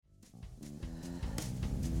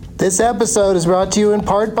This episode is brought to you in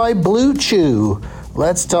part by Blue Chew.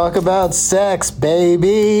 Let's talk about sex,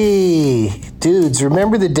 baby. Dudes,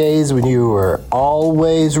 remember the days when you were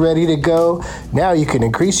always ready to go? Now you can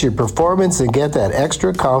increase your performance and get that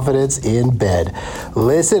extra confidence in bed.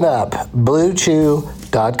 Listen up,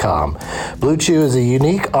 BlueChew.com. Blue Chew is a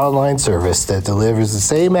unique online service that delivers the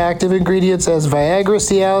same active ingredients as Viagra,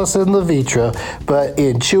 Cialis, and Levitra, but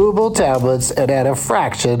in chewable tablets and at a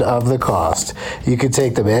fraction of the cost. You can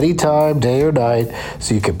take them anytime, day or night,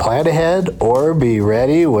 so you can plan ahead or be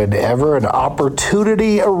ready whenever an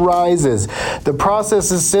opportunity arises. The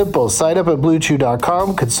process is simple. Sign up at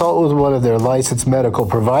BlueChew.com, consult with one of their licensed medical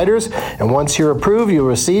providers, and once you're approved, you'll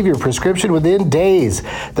receive your prescription within days.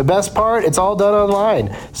 The best part, it's all done online,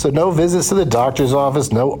 so no visits to the doctor's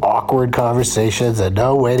office, no awkward conversations, and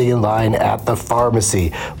no waiting in line at the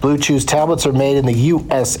pharmacy. Blue Chew's tablets are made in the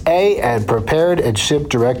USA and prepared and shipped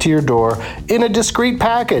direct to your door in a discreet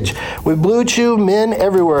package. With Blue Chew, men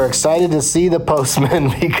everywhere are excited to see the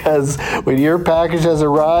postman because when your package has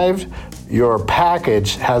arrived, your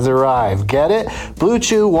package has arrived. Get it? Blue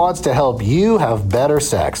Chew wants to help you have better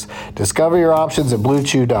sex. Discover your options at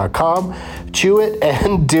BlueChew.com. Chew it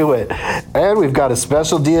and do it. And we've got a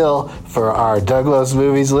special deal for our Douglas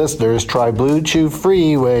Movies listeners. Try Blue Chew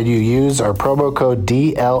free when you use our promo code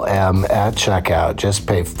DLM at checkout. Just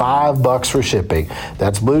pay $5 for shipping.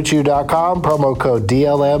 That's BlueChew.com, promo code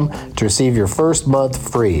DLM to receive your first month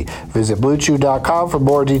free. Visit BlueChew.com for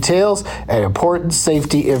more details and important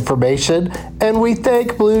safety information. And we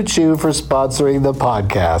thank Blue Chew for sponsoring the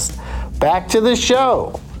podcast. Back to the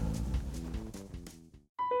show.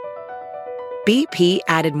 BP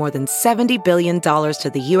added more than $70 billion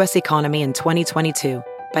to the U.S. economy in 2022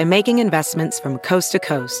 by making investments from coast to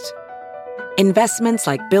coast. Investments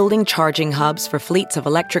like building charging hubs for fleets of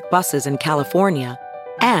electric buses in California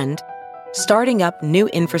and starting up new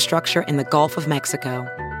infrastructure in the Gulf of Mexico.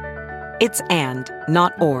 It's and,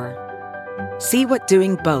 not or. See what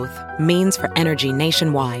doing both means for energy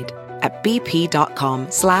nationwide at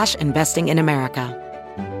bp.com/investing in America.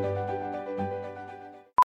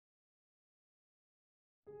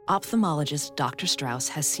 Ophthalmologist Dr. Strauss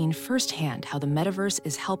has seen firsthand how the metaverse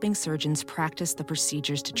is helping surgeons practice the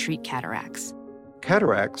procedures to treat cataracts.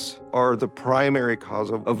 Cataracts are the primary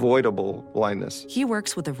cause of avoidable blindness. He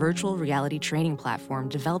works with a virtual reality training platform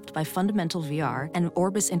developed by Fundamental VR and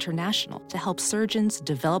Orbis International to help surgeons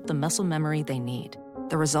develop the muscle memory they need.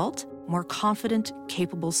 The result? More confident,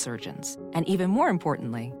 capable surgeons. And even more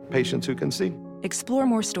importantly, patients who can see. Explore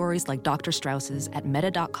more stories like Dr. Strauss's at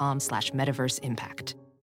meta.com/metaverseimpact.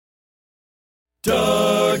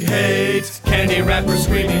 Doug hates candy wrappers,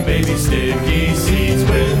 screaming baby sticky seeds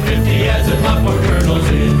with 50 ads and popcorn kernels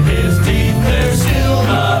in his teeth. There's still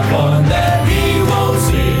not one that he won't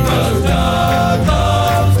see, 'cause Doug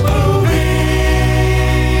loves movies.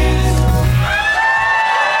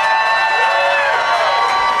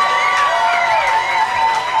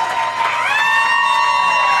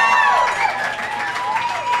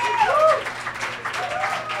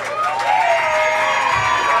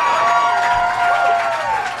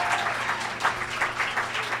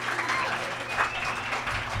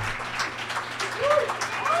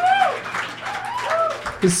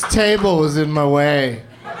 This table was in my way.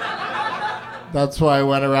 That's why I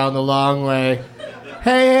went around the long way.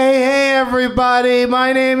 Hey, everybody.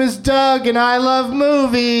 My name is Doug, and I love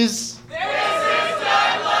movies. This is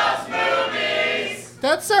Doug Loves Movies.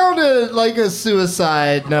 That sounded like a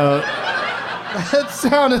suicide note. That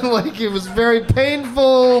sounded like it was very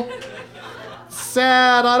painful,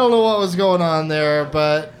 sad. I don't know what was going on there,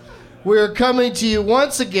 but we're coming to you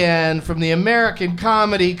once again from the American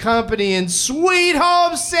Comedy Company in Sweet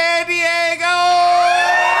Home San Diego!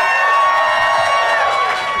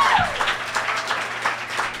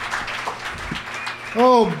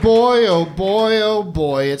 Oh boy, oh boy, oh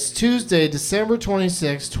boy. It's Tuesday, December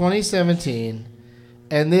 26, 2017,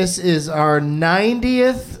 and this is our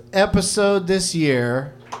 90th episode this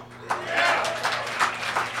year.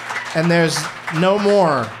 And there's no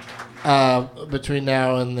more between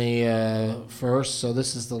now and the first, so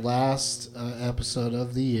this is the last episode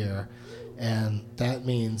of the year, and that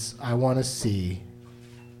means I want to see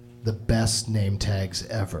the best name tags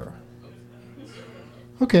ever.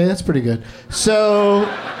 Okay, that's pretty good. So,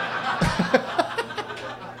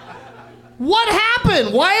 what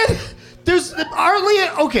happened? Why? There's hardly.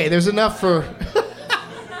 Okay, there's enough for.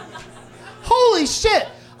 Holy shit!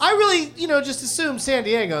 I really, just assumed San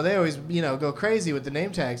Diego. They always, go crazy with the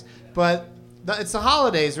name tags. But it's the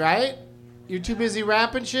holidays, right? You're too busy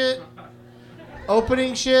rapping shit?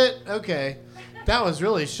 Opening shit? Okay. That was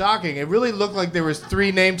really shocking. It really looked like there was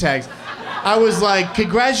 3 name tags. I was like,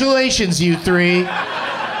 congratulations, you three.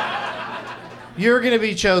 You're going to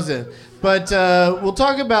be chosen. But we'll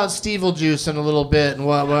talk about Steveljuice in a little bit and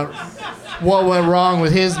what went wrong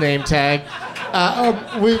with his name tag.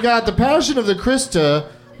 We've got the Passion of the Krista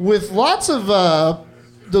with lots of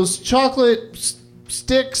those chocolate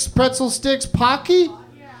sticks, pretzel sticks, Pocky.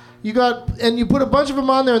 You put a bunch of them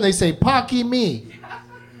on there and they say, Pocky me.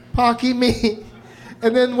 Pocky me.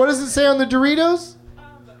 And then what does it say on the Doritos?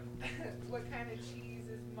 What kind of cheese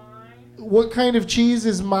is mine? What kind of cheese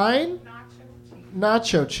is mine?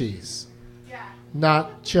 Nacho cheese. Nacho cheese. Yeah.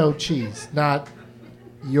 Nacho cheese. Not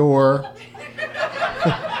your...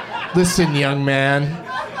 Listen, young man.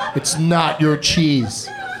 It's not your cheese.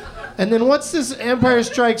 And then what's this Empire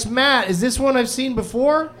Strikes Matt? Is this one I've seen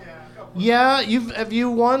before? Yeah. Have you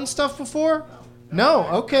won stuff before? No.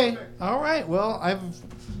 Okay. All right. Well, I have a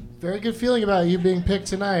very good feeling about you being picked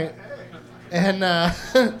tonight. And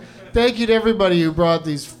thank you to everybody who brought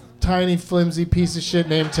these tiny, flimsy piece of shit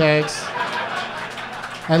name tags.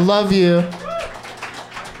 I love you.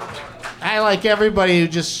 I like everybody who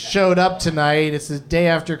just showed up tonight. It's the day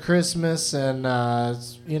after Christmas, and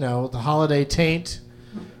the holiday taint,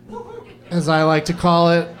 as I like to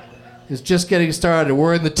call it, is just getting started.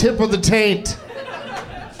 We're in the tip of the taint.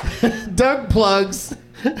 Doug plugs.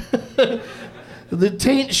 The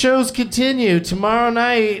taint shows continue tomorrow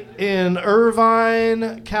night in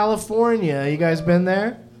Irvine, California. You guys been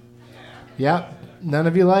there? Yep. None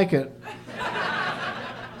of you like it.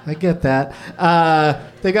 I get that.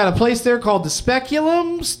 They got a place there called the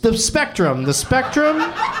Spectrum. It's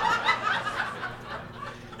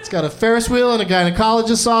got a Ferris wheel and a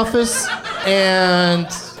gynecologist's office, and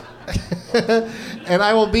and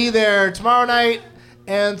I will be there tomorrow night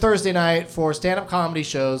and Thursday night for stand-up comedy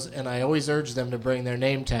shows, and I always urge them to bring their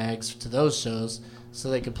name tags to those shows so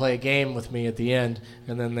they can play a game with me at the end,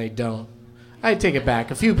 and then they don't. I take it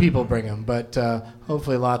back. A few people bring them, but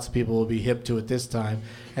hopefully lots of people will be hip to it this time.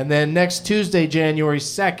 And then next Tuesday, January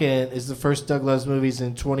 2nd, is the first Doug Loves Movies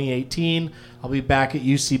in 2018. I'll be back at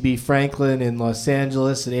UCB Franklin in Los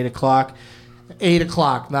Angeles at 8 o'clock. 8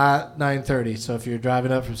 o'clock, not 9:30. So if you're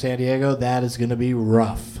driving up from San Diego, that is going to be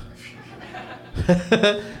rough.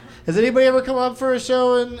 Has anybody ever come up for a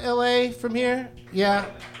show in L.A. from here? Yeah.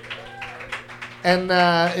 And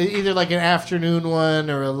either like an afternoon one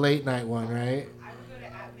or a late night one, right? I would go to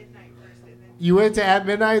At Midnight first. And then You went to At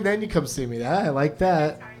Midnight, then you come see me. I like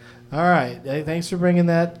that. All right. Hey, thanks for bringing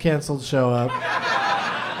that canceled show up.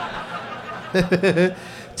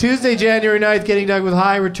 Tuesday, January 9th, Getting Doug with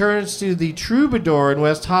High returns to the Troubadour in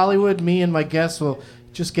West Hollywood. Me and my guests will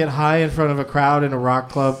just get high in front of a crowd in a rock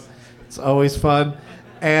club. It's always fun.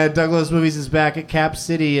 And Doug Loves Movies is back at Cap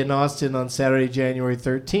City in Austin on Saturday, January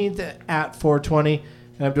 13th at 4:20.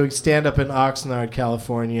 And I'm doing stand-up in Oxnard,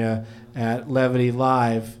 California at Levity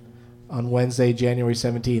Live on Wednesday, January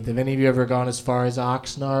 17th. Have any of you ever gone as far as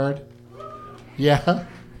Oxnard? Yeah?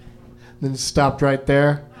 Then stopped right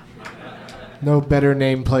there? No better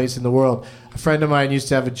named place in the world. A friend of mine used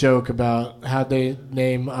to have a joke about how they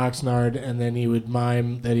name Oxnard, and then he would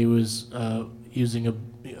mime that he was using a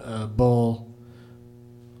bull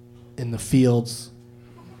in the fields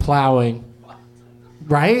plowing,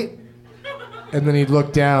 right? And then he'd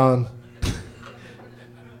look down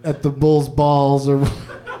at the bull's balls, and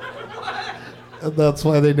that's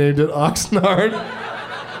why they named it Oxnard.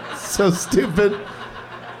 So stupid.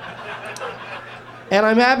 And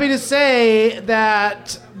I'm happy to say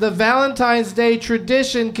that the Valentine's Day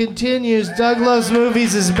tradition continues. Doug Loves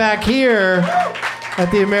Movies is back here at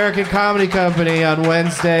the American Comedy Company on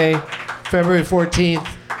Wednesday, February 14th.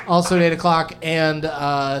 Also at 8 o'clock, and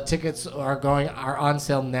tickets are on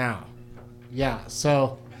sale now. Yeah,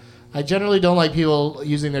 so I generally don't like people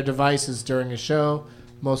using their devices during a show.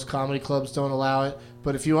 Most comedy clubs don't allow it.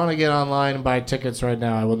 But if you want to get online and buy tickets right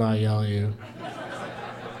now, I will not yell at you.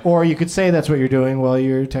 Or you could say that's what you're doing while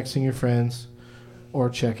you're texting your friends or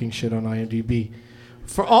checking shit on IMDb.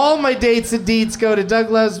 For all my dates and deets, go to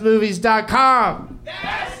DougLovesMovies.com.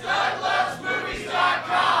 That's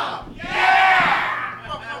DougLovesMovies.com.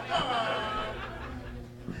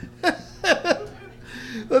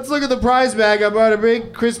 Let's look at the prize bag. I bought a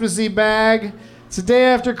big Christmassy bag. It's the day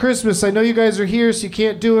after Christmas. I know you guys are here, so you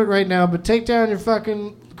can't do it right now, but take down your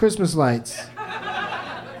fucking Christmas lights.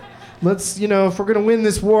 Let's, if we're going to win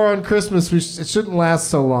this war on Christmas, it shouldn't last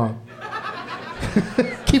so long.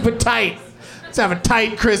 Keep it tight. Let's have a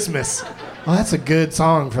tight Christmas. Oh, that's a good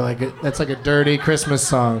song that's like a dirty Christmas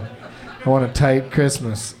song. I want a tight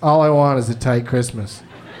Christmas. All I want is a tight Christmas.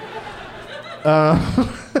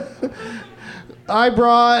 I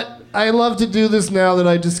brought I love to do this now that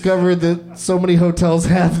I discovered that so many hotels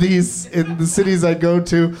have these in the cities I go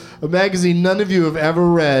to. A magazine none of you have ever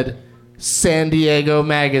read, San Diego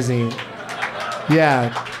Magazine.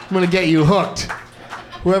 Yeah, I'm going to get you hooked.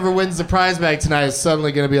 Whoever wins the prize bag tonight is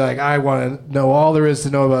suddenly going to be like, I want to know all there is to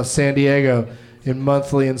know about San Diego in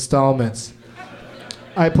monthly installments.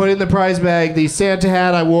 I put in the prize bag the Santa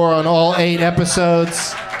hat I wore on all 8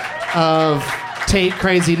 episodes of Tate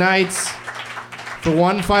Crazy Nights. For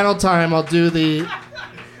one final time, I'll do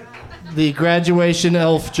the graduation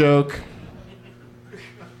elf joke.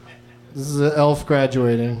 This is an elf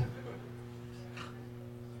graduating.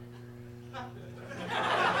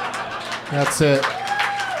 That's it.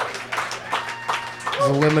 There's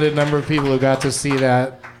a limited number of people who got to see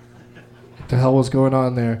that. What the hell was going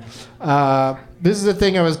on there? This is a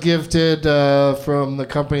thing I was gifted from the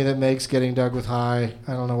company that makes Getting Dug with High.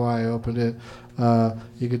 I don't know why I opened it.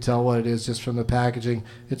 You could tell what it is just from the packaging.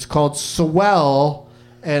 It's called Swell,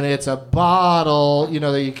 and it's a bottle,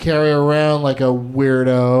 that you carry around like a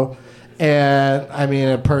weirdo. And, I mean,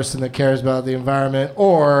 a person that cares about the environment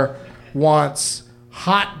or wants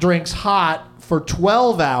hot drinks hot for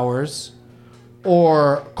 12 hours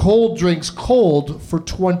or cold drinks cold for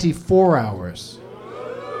 24 hours.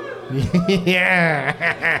 Yeah.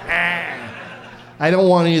 I don't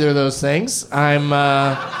want either of those things. I'm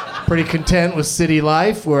pretty content with city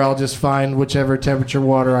life where I'll just find whichever temperature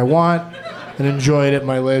water I want and enjoy it at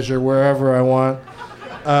my leisure wherever I want.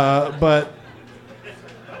 But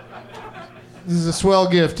this is a swell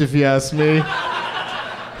gift if you ask me.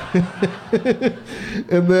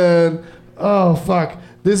 And then, oh fuck,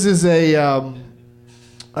 this is a,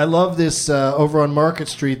 I love this, over on Market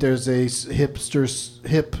Street there's a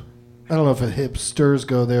I don't know if hipsters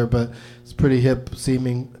go there, but it's a pretty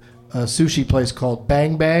hip-seeming sushi place called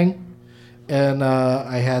Bang Bang. And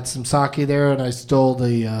I had some sake there, and I stole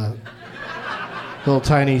the little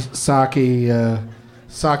tiny sake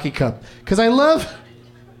cup. Because I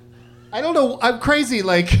don't know, I'm crazy.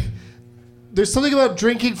 Like, there's something about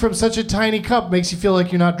drinking from such a tiny cup makes you feel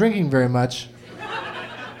like you're not drinking very much.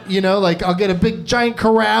 Like I'll get a big giant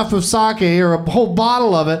carafe of sake or a whole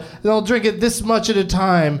bottle of it, and I'll drink it this much at a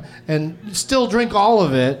time and still drink all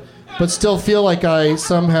of it, but still feel like I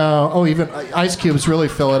somehow, even ice cubes really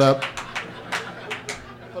fill it up.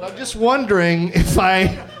 But I'm just wondering if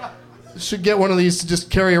I should get one of these to just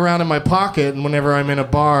carry around in my pocket, and whenever I'm in a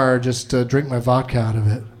bar, just drink my vodka out of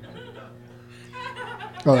it.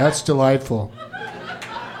 Oh, that's delightful.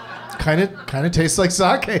 Kind of tastes like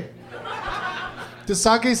sake. Does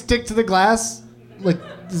sake stick to the glass? Like,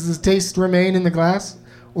 does the taste remain in the glass?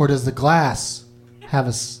 Or does the glass have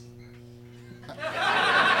a...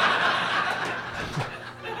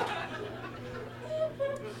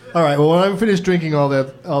 All right, well, when I'm finished drinking all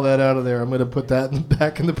that out of there, I'm going to put that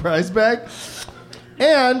back in the prize bag.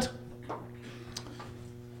 And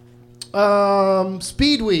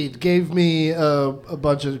Speedweed gave me a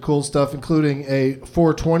bunch of cool stuff, including a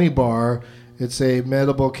 420 bar. It's a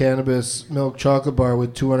medical cannabis milk chocolate bar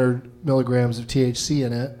with 200 milligrams of THC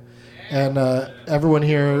in it. And everyone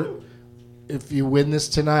here, if you win this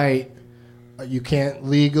tonight, you can't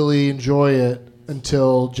legally enjoy it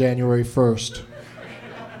until January 1st.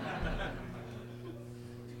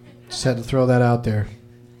 Just had to throw that out there.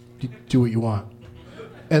 You do what you want.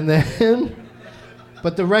 And then,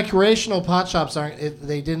 but the recreational pot shops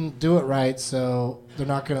they didn't do it right, so they're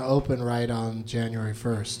not going to open right on January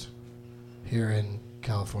 1st. Here in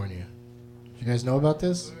California. You guys know about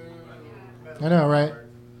this? I know, right?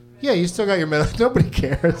 Yeah, you still got your medal. Nobody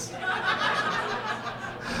cares.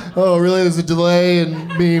 Oh, really? There's a delay in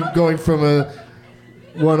me going from a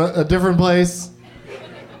different place?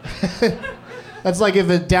 That's like if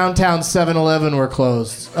a downtown 7-Eleven were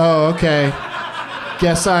closed. Oh, okay.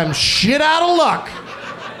 Guess I'm shit out of luck.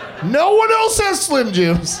 No one else has Slim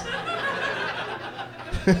Jims.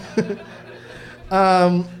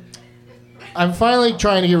 I'm finally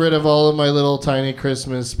trying to get rid of all of my little tiny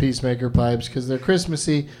Christmas Peacemaker pipes because they're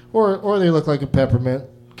Christmassy, or they look like a peppermint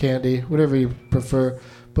candy, whatever you prefer.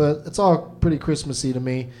 But it's all pretty Christmassy to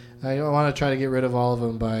me. I want to try to get rid of all of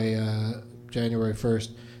them by January 1st.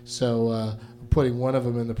 So I'm putting one of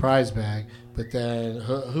them in the prize bag. But then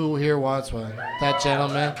who here wants one? That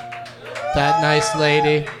gentleman? That nice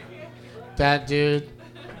lady? That dude?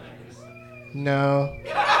 No.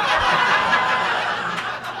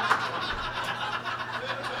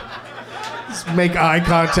 Make eye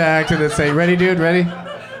contact and then say, ready, dude, ready?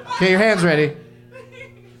 Okay, your hands ready.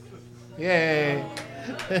 Yay.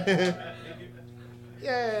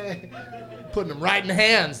 Yay. Putting them right in the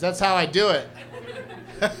hands. That's how I do it.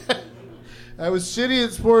 I was shitty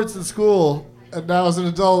at sports in school, And now as an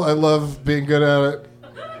adult, I love being good at it.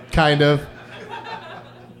 Kind of.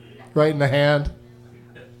 Right in the hand.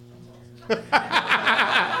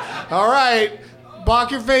 All right.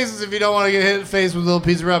 Balk your faces if you don't want to get hit in the face with a little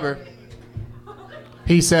piece of rubber.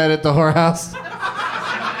 He said at the whorehouse.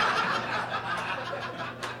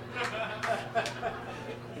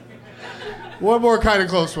 One more kind of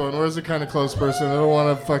close one. Where's the kind of close person? I don't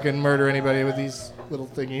want to fucking murder anybody with these little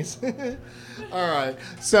thingies. All right.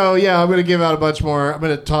 So, yeah, I'm going to give out a bunch more. I'm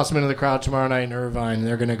going to toss them into the crowd tomorrow night in Irvine, and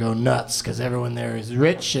they're going to go nuts because everyone there is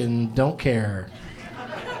rich and don't care.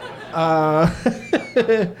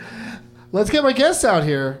 Let's get my guests out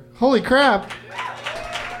here. Holy crap.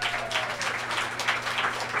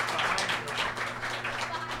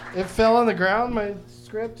 It fell on the ground, my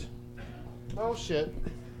script. Oh, shit.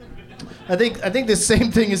 I think the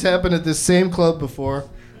same thing has happened at this same club before.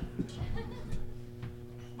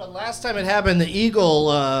 But last time it happened, the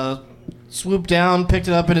eagle swooped down, picked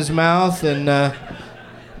it up in his mouth, and I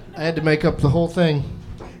had to make up the whole thing.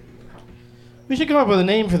 We should come up with a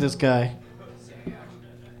name for this guy.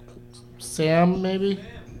 Sam, maybe?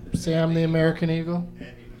 Sam the American Eagle?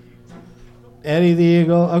 Eddie the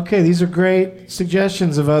Eagle. Okay, these are great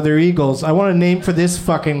suggestions of other eagles. I want a name for this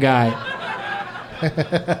fucking guy.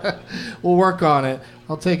 We'll work on it.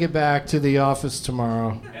 I'll take it back to the office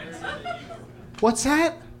tomorrow. What's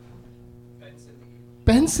that?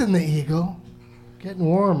 Benson the Eagle. Getting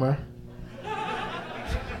warmer.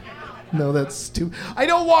 No, that's stupid. I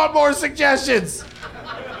don't want more suggestions.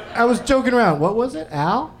 I was joking around. What was it?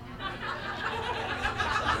 Al?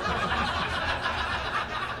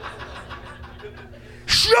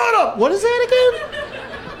 Shut up! What is that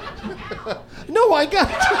again? No, I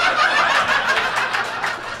got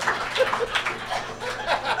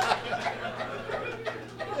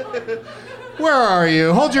Where are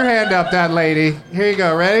you? Hold your hand up, that lady. Here you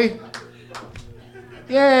go. Ready?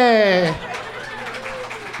 Yay!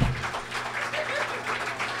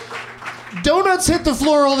 Donuts hit the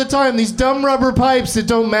floor all the time. These dumb rubber pipes that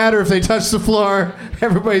don't matter if they touch the floor.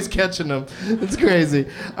 Everybody's catching them. It's crazy.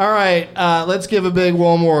 All right, let's give a big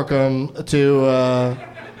warm welcome to...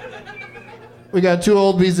 we got two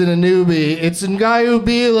oldies and a newbie. It's Ngaio,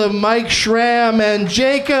 Bealum, Mike Schramm, and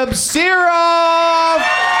Jacob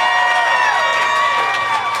Sirof!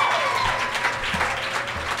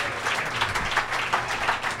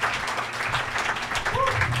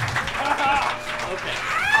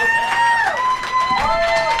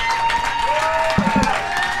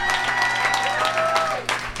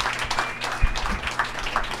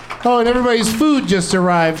 Oh, and everybody's food just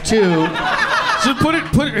arrived, too. So put it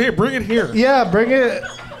here, bring it here. Yeah, bring it.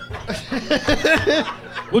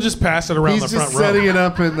 We'll just pass it around the front row. He's just setting it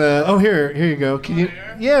up in the... Oh, here you go. Can you...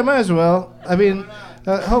 Yeah, might as well. I mean,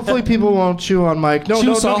 hopefully people won't chew on Mike. No,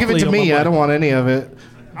 don't give it to me. I don't want any of it.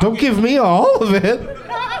 Don't give me all of it.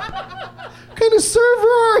 What kind of server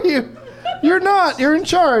are you? You're not. You're in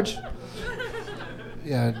charge.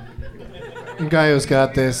 Yeah. Ngaio's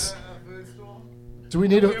got this. Do we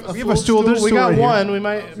need a we have a stool? There's a we stool got right one. here. We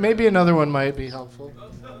might. Maybe another one might be helpful.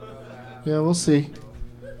 Yeah, we'll see.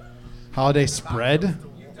 Holiday spread?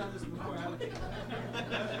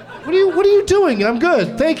 What are you doing? I'm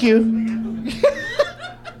good. Thank you.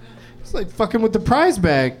 It's like fucking with the prize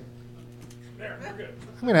bag.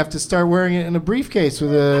 I'm gonna have to start wearing it in a briefcase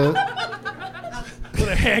with a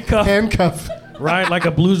handcuff. Right, like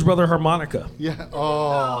a Blues Brother harmonica. Yeah.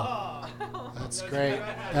 Oh, that's great.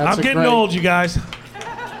 I'm getting old, you guys.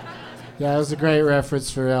 Yeah, that was a great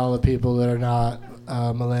reference for all the people that are not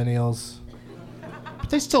millennials.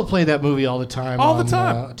 But they still play that movie all the time. All the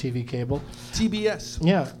on, time. TV cable. TBS.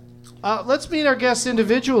 Yeah. Let's meet our guests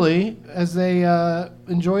individually as they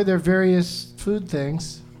enjoy their various food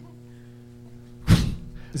things.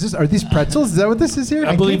 Are these pretzels? Is that what this is here?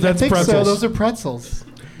 I believe that's think pretzels. so. Those are pretzels.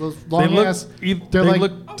 Those long They look- ass. they They're like.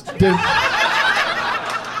 look- they're-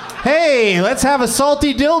 Hey, let's have a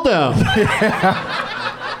salty dildo.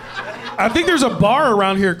 I think there's a bar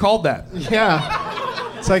around here called that.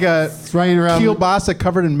 Yeah. It's like a It's right around kielbasa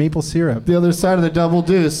covered in maple syrup. the other side of the double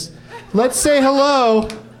deuce. Let's say hello,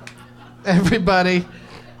 everybody,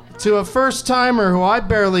 to a first timer who I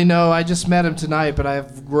barely know. I just met him tonight, but I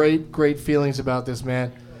have great feelings about this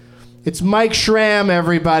man. It's Mike Schramm,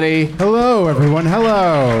 everybody. Hello, everyone.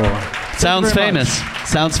 Hello. Sounds famous.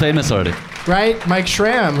 Sounds famous already. Right? Mike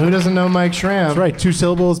Schramm. Who doesn't know Mike Schramm? That's right. 2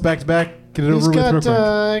 syllables back to back. Get it He's over with real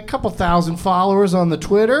got quick. a couple thousand followers on the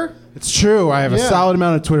Twitter. It's true. I have a Yeah. solid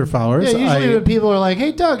amount of Twitter followers. Yeah, usually I- when people are like,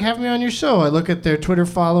 "Hey, Doug, have me on your show," I look at their Twitter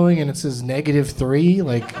following and it says -3.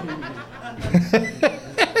 Like,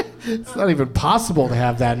 It's not even possible to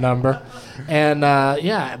have that number. And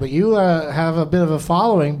but you have a bit of a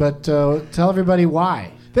following, but tell everybody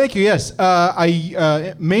why. Thank you. Yes,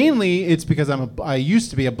 I mainly it's because I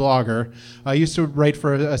used to be a blogger. I used to write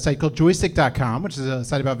for a site called Joystick.com, which is a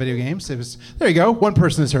site about video games. There you go. One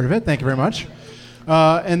person has heard of it. Thank you very much.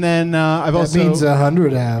 And then I've also that means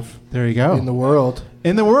 100 have. There you go. In the world.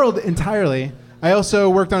 In the world entirely. I also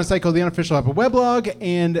worked on a site called The Unofficial Apple Weblog,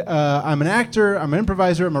 and I'm an actor, I'm an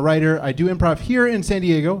improviser, I'm a writer. I do improv here in San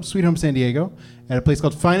Diego, Sweet Home San Diego, at a place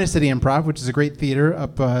called Finest City Improv, which is a great theater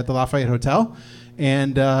up at the Lafayette Hotel.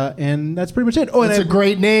 And that's pretty much it. Oh, and it's a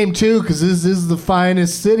great name, too, because this is the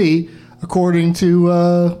finest city, according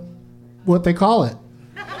to what they call it.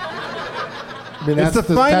 I mean, that's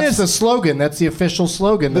the slogan. That's the official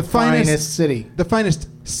slogan. The finest city. The finest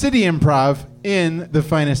city improv in the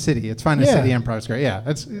finest city. It's Finest City Improv. It's great.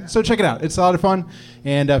 Yeah. So check it out. It's a lot of fun.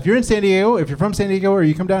 And if you're in San Diego, if you're from San Diego or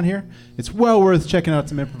you come down here, it's well worth checking out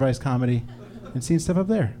some improvised comedy and seeing stuff up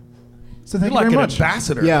there. So thank you very much. You're like an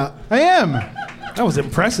ambassador. Yeah. I am. That was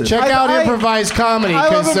impressive. Check out improvised comedy,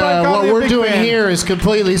 because what we're doing here is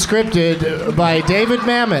completely scripted by David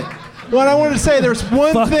Mamet. Well, I wanted to say there's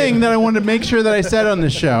one thing that I wanted to make sure that I said on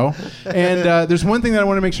this show, and there's one thing that I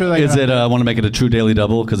want to make sure that I want to make it a true daily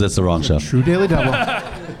double because it's the wrong show. True daily double.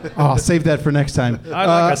 I'll save that for next time. I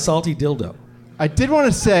like a salty dildo. I did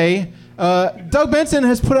want to say, Doug Benson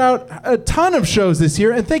has put out a ton of shows this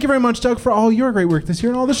year, and thank you very much, Doug, for all your great work this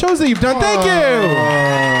year and all the shows that you've done. Thank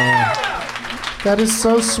you. That is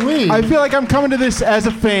so sweet. I feel like I'm coming to this as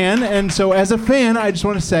a fan, and so as a fan, I just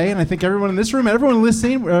want to say, and I think everyone in this room and everyone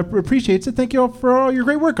listening appreciates it. Thank you all for all your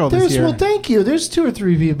great work all this year. Well, thank you. There's 2 or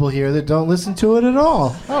 3 people here that don't listen to it at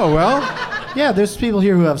all. Oh, well. Yeah, there's people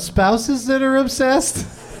here who have spouses that are obsessed.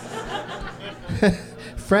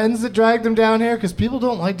 Friends that drag them down here, because people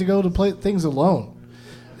don't like to go to play things alone.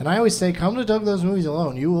 And I always say, come to Doug Those Movies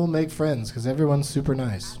alone. You will make friends, because everyone's super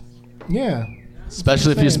nice. Yeah.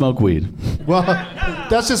 Especially if you smoke weed. Well,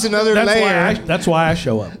 that's just another layer. That's why I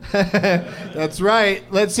show up. That's right.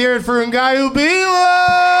 Let's hear it for Ngaio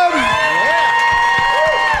Bealum!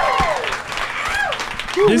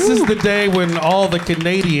 This is the day when all the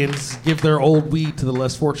Canadians give their old weed to the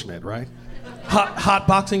less fortunate, right? Hot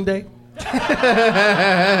Boxing Day?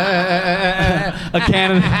 A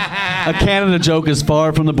Canada joke as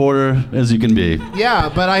far from the border as you can be. Yeah,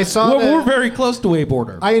 but I saw we're very close to a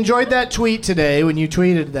border. I enjoyed that tweet today when you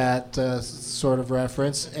tweeted that sort of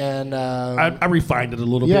reference, and I refined it a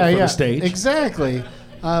little bit for the stage. Exactly.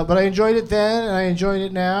 But I enjoyed it then, and I enjoyed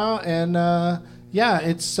it now, and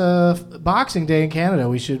it's Boxing Day in Canada.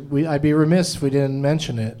 I'd be remiss if we didn't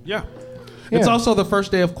mention it. Yeah. It's also the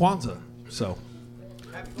first day of Kwanzaa, so.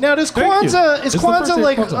 Now, is Kwanzaa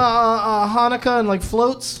like Hanukkah and like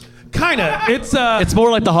floats? Kinda. It's more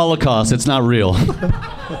like the Holocaust. It's not real.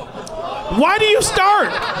 Why do you start?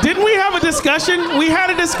 Didn't we have a discussion? We had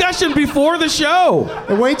a discussion before the show.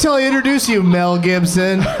 And wait till I introduce you, Mel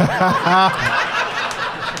Gibson.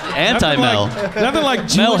 Anti-Mel. Nothing like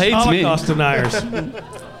Jewish Mel hates Holocaust deniers.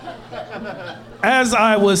 As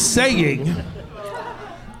I was saying,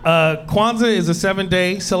 Kwanzaa is a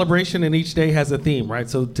 7-day celebration, and each day has a theme, right?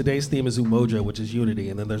 So today's theme is Umoja, which is unity,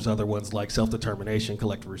 and then there's other ones like self-determination,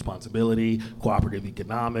 collective responsibility, cooperative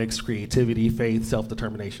economics, creativity, faith,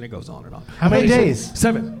 self-determination. It goes on and on. How many days?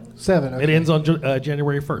 7. 7. Okay. It ends on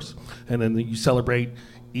January 1st, and then you celebrate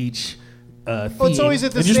each theme. Well, it's always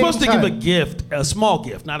at the and you're same supposed time. to give a gift, a small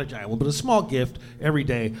gift, not a giant one, but a small gift every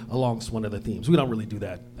day along one of the themes. We don't really do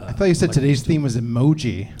that. I thought you said today's theme was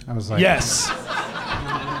emoji. I was like, yes.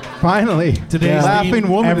 Finally, today's laughing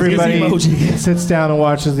woman. Everybody is emoji. sits down and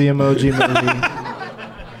watches the Emoji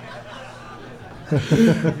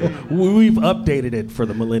movie. We've updated it for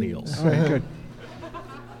the millennials. All right, good.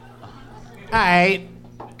 All right.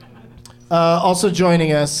 Also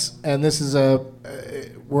joining us, and this is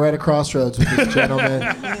we're at a crossroads with this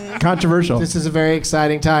gentleman. Controversial. This is a very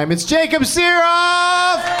exciting time. It's Jacob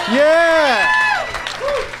Sirof! Yeah!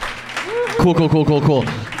 Cool.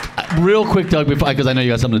 Real quick, Doug, because I know you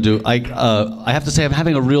got something to do. I have to say I'm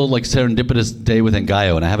having a real serendipitous day with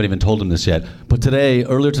Ngaio, and I haven't even told him this yet. But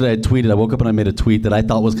earlier today, I woke up and I made a tweet that I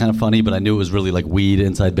thought was kind of funny, but I knew it was really like weed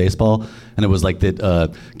inside baseball, and it was like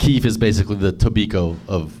that Keef is basically the tobacco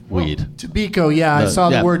of weed. Tobacco, yeah. I saw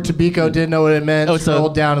the word tobacco, didn't know what it meant.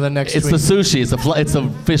 Scrolled down to the next tweet. It's the sushi. It's the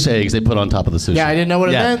fish eggs they put on top of the sushi. Yeah, I didn't know what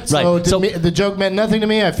it meant, so the joke meant nothing to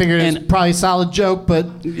me. I figured it's probably a solid joke,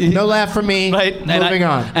 but no laugh from me. Right. Moving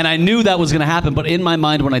on. And I knew that was going to happen, but in my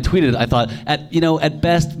mind when I tweeted, I thought, at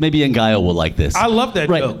best, maybe Ngaio will like this. I love that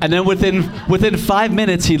joke. And then within Within 5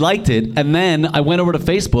 minutes, he liked it, and then I went over to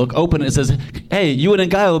Facebook, opened it, and it says, "Hey, you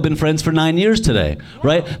and Ngaio have been friends for 9 years today,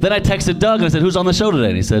 right?" Then I texted Doug and I said, "Who's on the show today?"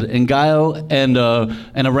 And he said, "Ngaio and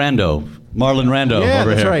a rando, Marlon Rando Yeah,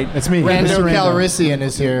 over that's here." right. That's me. Rando Mr. Calrissian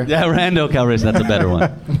is here. Yeah, Rando Calrissian, that's a better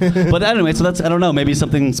one. But anyway, so that's, I don't know, maybe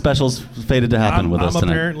something special's fated to happen with us I'm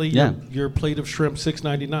tonight. apparently your plate of shrimp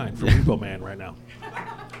 $6.99 from Repo Man right now.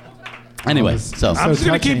 Anyway, so I'm just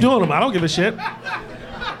going to keep doing them. I don't give a shit.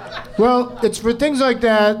 Well, it's for things like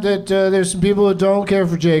that there's some people who don't care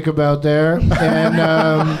for Jacob out there,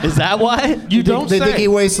 and is that why? You don't they say. think he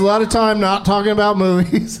wastes a lot of time not talking about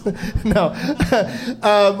movies. No,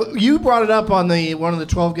 you brought it up on one of the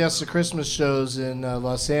 12 Guests of Christmas shows in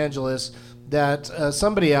Los Angeles that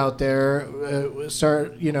somebody out there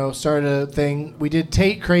started a thing. We did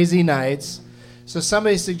Tate Crazy Nights, so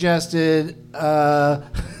somebody suggested.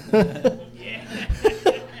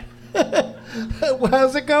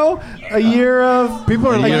 How's it go? A year of People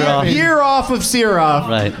are like year off of Sirof.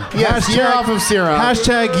 Right. Yes, year off of Sirof.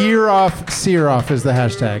 Hashtag year off Sirof is the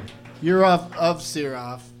hashtag. Year off of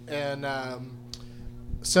Sirof, and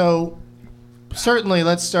so certainly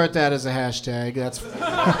let's start that as a hashtag.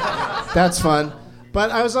 That's fun.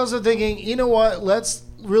 But I was also thinking, you know what? Let's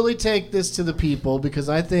really take this to the people, because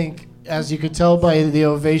I think, as you could tell by the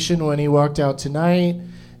ovation when he walked out tonight,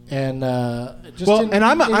 and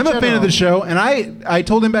I'm a fan of the show, and I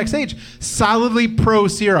told him backstage, solidly pro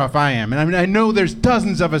Sirof I am, and I mean I know there's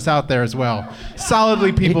dozens of us out there as well,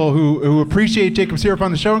 solidly people who appreciate Jacob Sirof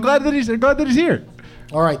on the show, and glad that he's here.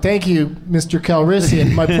 All right, thank you, Mr.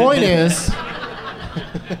 Calrissian. My point is,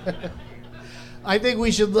 I think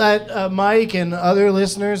we should let Mike and other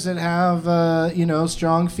listeners that have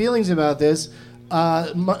strong feelings about this.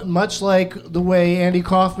 Much like the way Andy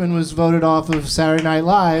Kaufman was voted off of Saturday Night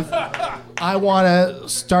Live, I want to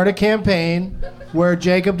start a campaign where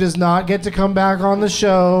Jacob does not get to come back on the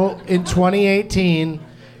show in 2018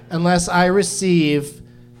 unless I receive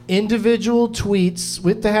individual tweets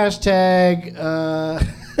with the hashtag.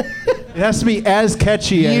 It has to be as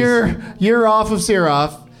catchy as year off of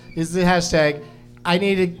Sirof is the hashtag. I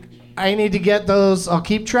need to get those. I'll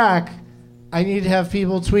keep track. I need to have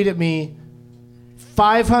people tweet at me.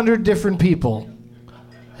 500 different people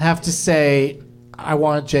have to say, "I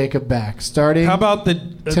want Jacob back." Starting. How about the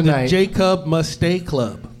Jacob Must Stay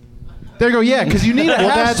Club? There you go. Yeah, because you need a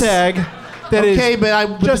hashtag that is okay,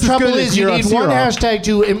 but the trouble is you need one hashtag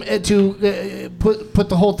to put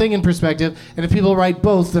the whole thing in perspective, and if people write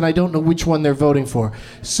both, then I don't know which one they're voting for.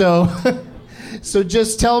 So, so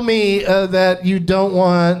just tell me that you don't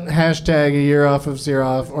want hashtag a year off of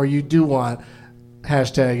Sirof, or you do want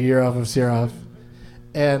hashtag a year off of Sirof.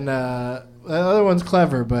 And the other one's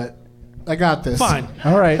clever, but I got this. Fine.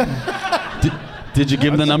 All right. Did you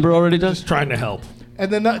give him the number already, Doug? Just trying to help.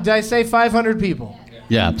 And then did I say 500 people?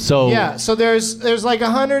 Yeah. So. Yeah. So there's like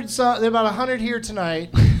 100. So there are about 100 here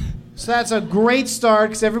tonight. So that's a great start,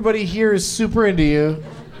 because everybody here is super into you.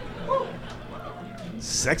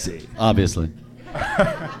 Sexy. Obviously.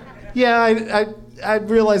 Yeah, I'm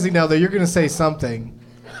realizing now that you're going to say something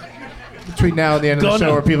between now and the end of the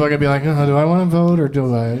show where people are going to be like, "Oh, do I want to vote or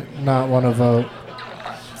do I not want to vote?"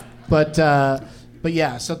 But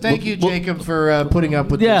yeah, so thank you, Jacob, for putting up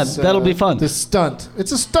with this. Yeah, that'll be fun. This stunt.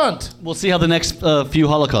 It's a stunt. We'll see how the next few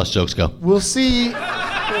Holocaust jokes go. We'll see.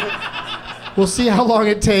 We'll see how long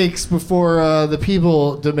it takes before the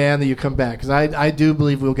people demand that you come back, because I do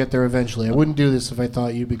believe we'll get there eventually. I wouldn't do this if I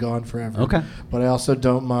thought you'd be gone forever. Okay. But I also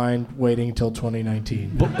don't mind waiting until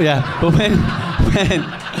 2019. But when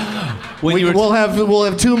We'll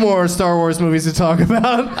have 2 more Star Wars movies to talk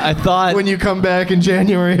about. I thought when you come back in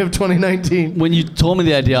January of 2019. When you told me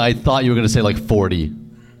the idea, I thought you were going to say like 40.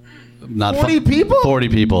 Not 40 people? 40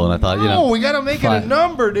 people, and I thought, No, we got to make it a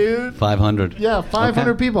number, dude. 500. Yeah,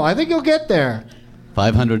 500 people. I think you'll get there.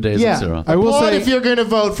 500 days of Sirof. I will say if you're going to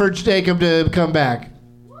vote for Jacob to come back.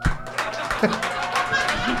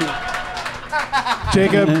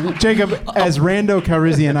 Jacob, as Rando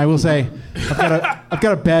Calrissian, I will say, I've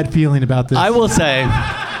got a bad feeling about this. I will say,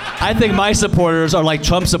 I think my supporters are like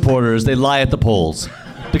Trump supporters. They lie at the polls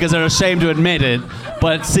because they're ashamed to admit it,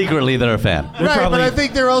 but secretly they're a fan. Right, but I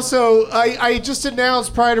think they're also... I just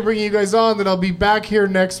announced prior to bringing you guys on that I'll be back here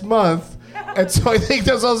next month. And so I think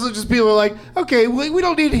there's also just people who are like, okay, we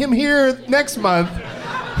don't need him here next month.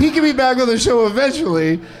 He can be back on the show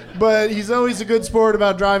eventually, but he's always a good sport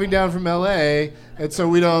about driving down from L.A., and so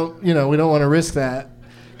we don't want to risk that.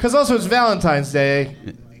 Because also it's Valentine's Day.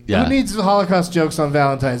 Yeah. Who needs Holocaust jokes on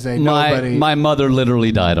Valentine's Day? Nobody. My mother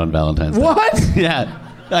literally died on Valentine's Day. What? Yeah.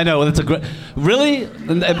 I know. That's a great. Really?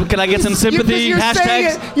 Can I get some sympathy? You're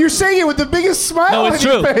Hashtags? You're saying it with the biggest smile No, on it's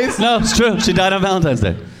your true. face. No, it's true. She died on Valentine's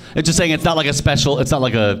Day. It's just saying it's not like a special. It's not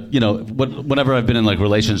like a whenever I've been in like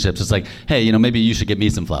relationships, it's like, hey, maybe you should get me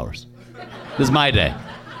some flowers. This is my day.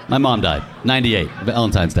 My mom died, 98,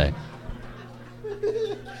 Valentine's Day.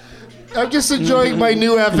 I'm just enjoying my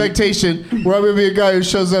new affectation where I'm going to be a guy who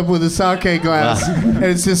shows up with a sake glass and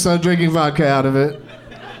insists on drinking vodka out of it.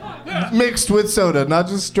 Mixed with soda, not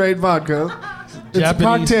just straight vodka. It's a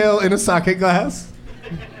cocktail in a sake glass.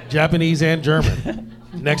 Japanese and German.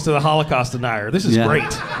 Next to the Holocaust denier. This is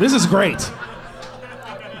great. This is great.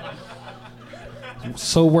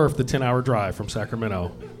 So worth the 10-hour drive from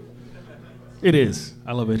Sacramento. It is.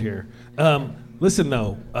 I love it here. Listen,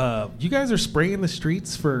 though, you guys are spraying the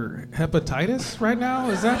streets for hepatitis right now?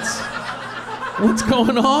 Is that what's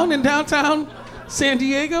going on in downtown San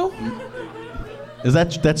Diego?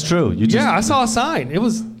 That's true? Yeah, I saw a sign. It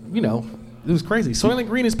was, it was crazy. Soylent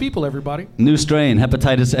Green is people, everybody. New strain,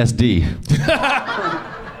 hepatitis SD.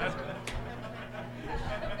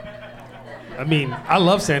 I mean, I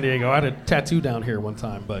love San Diego. I had a tattoo down here one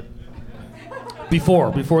time, but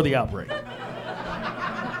before the outbreak.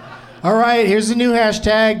 All right, here's a new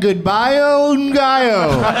hashtag. Goodbye,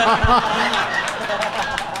 Ngaio.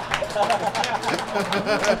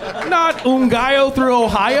 Not Ngaio through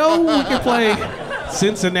Ohio. We can play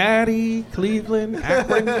Cincinnati, Cleveland,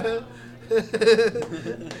 Akron,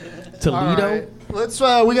 Toledo. All right. Let's.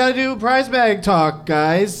 We got to do prize bag talk,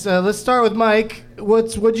 guys. Let's start with Mike.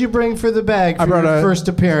 What'd you bring for the bag for your first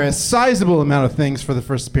appearance? Sizable amount of things for the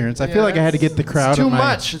first appearance. I feel like I had to get the crowd.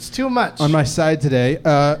 It's too much. On my side today.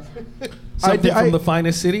 Something from the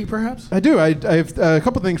finest city, perhaps? I do. I have a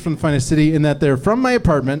couple things from the finest city in that they're from my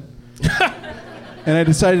apartment. And I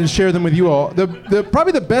decided to share them with you all.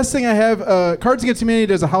 Probably the best thing I have, Cards Against Humanity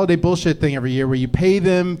does a holiday bullshit thing every year where you pay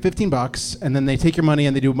them $15 and then they take your money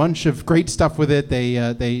and they do a bunch of great stuff with it.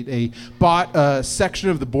 They bought a section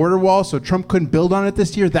of the border wall so Trump couldn't build on it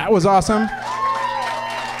this year. That was awesome.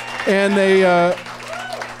 And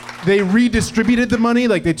they redistributed the money,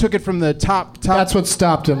 like they took it from the top. That's what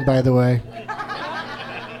stopped him, by the way.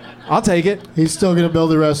 I'll take it. He's still going to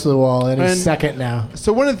build the rest of the wall, and he's second now.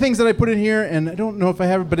 So one of the things that I put in here, and I don't know if I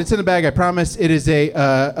have it, but it's in the bag, I promise. It is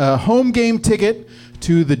a home game ticket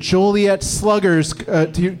to the Joliet Sluggers. Are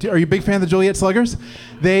you a big fan of the Joliet Sluggers?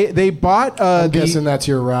 They bought... I'm guessing that's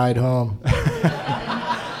your ride home.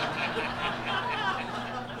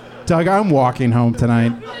 Doug, I'm walking home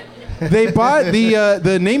tonight. They bought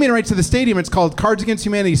the naming rights to the stadium. It's called Cards Against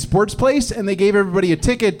Humanity Sports Place, and they gave everybody a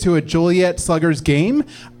ticket to a Joliet Sluggers game.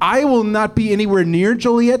 I will not be anywhere near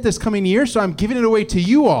Joliet this coming year, so I'm giving it away to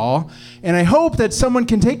you all, and I hope that someone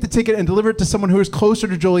can take the ticket and deliver it to someone who is closer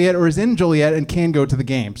to Joliet or is in Joliet and can go to the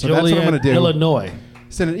game. So Joliet, that's what I'm going to do. Illinois.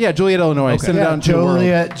 Joliet, Illinois. Okay. Send it out to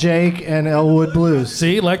Joliet, Jake, and Elwood Blues.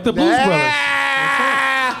 See, like the Blues Brothers.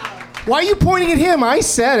 Why are you pointing at him? I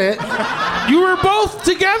said it. You were both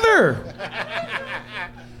together.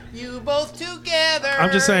 You both together.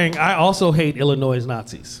 I'm just saying, I also hate Illinois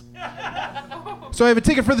Nazis. So I have a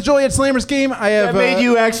ticket for the Joliet Slammers game. I have. That made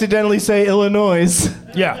you accidentally say Illinois.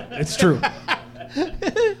 Yeah, it's true.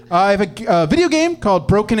 I have a video game called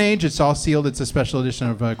Broken Age. It's all sealed. It's a special edition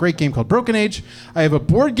of a great game called Broken Age. I have a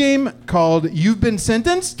board game called You've Been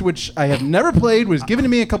Sentenced, which I have never played. Was given to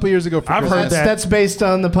me a couple years ago for I've Christmas. heard that. That's based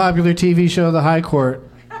on the popular TV show The High Court.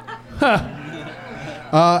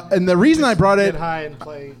 And the reason I brought it... Get high and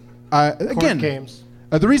play again, games.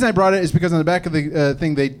 The reason I brought it is because on the back of the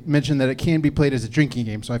thing they mentioned that it can be played as a drinking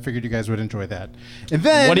game, so I figured you guys would enjoy that. And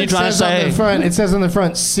then... What are you trying to say? It says on the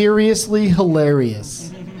front, seriously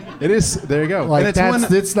hilarious. It is. There you go. Like, and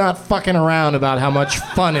it's not fucking around about how much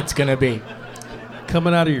fun it's going to be.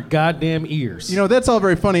 Coming out of your goddamn ears. You know, that's all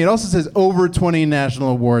very funny. It also says over 20 national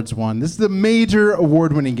awards won. This is the major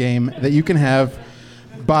award-winning game that you can have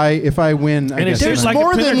by, if I win, I guess. There's like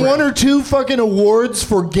more than one or two fucking awards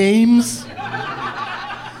for games.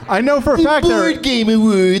 I know for a fact Board game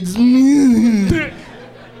awards.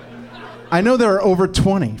 I know there are over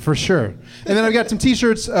 20 for sure. And then I've got some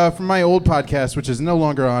T-shirts from my old podcast, which is no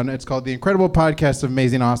longer on. It's called The Incredible Podcast of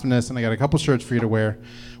Amazing Awesomeness, and I got a couple shirts for you to wear.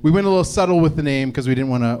 We went a little subtle with the name because we didn't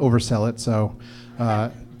want to oversell it, so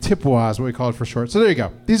Tipwa is what we call it for short. So there you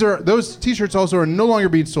go. Those T-shirts also are no longer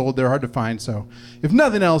being sold. They're hard to find, so if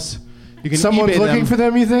nothing else, you can Someone's eBay looking them. for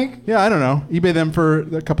them, you think? Yeah, I don't know. eBay them for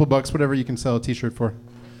a couple bucks, whatever you can sell a T-shirt for.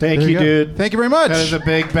 Thank There you, go. dude. Thank you very much. That is a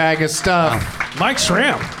big bag of stuff. Mike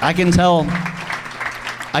Schramm. I can tell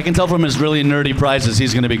from his really nerdy prizes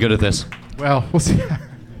he's going to be good at this. Well, we'll see.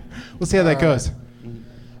 We'll see how that goes.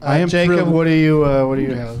 I am Jacob, thrilled. what do you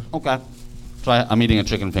have? Okay. I'm eating a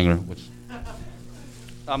chicken finger. Which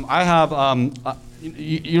I have.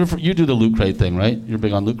 You do the Loot Crate thing, right? You're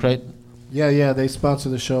big on Loot Crate. Yeah, they sponsor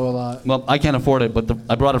the show a lot. Well, I can't afford it, but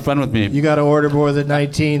I brought a friend with me. You got to order more than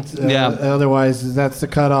 19th. Yeah. Otherwise, that's the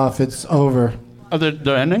cutoff. It's over. Oh,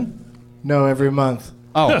 they're ending? No, every month.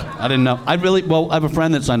 Oh, I didn't know. I have a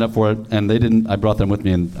friend that signed up for it, and they didn't. I brought them with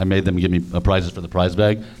me, and I made them give me prizes for the prize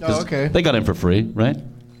bag. Oh, okay. They got in for free, right?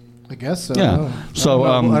 I guess so. Yeah. So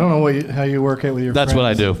I don't know how you work it with your that's friends. what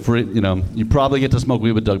I do. Free, you probably get to smoke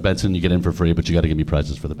weed with Doug Benson. You get in for free, but you got to give me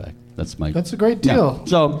prizes for the bag. That's a great deal. Yeah.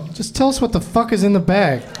 So just tell us what the fuck is in the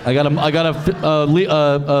bag. I got a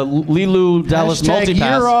Lilu Dallas multi-pass.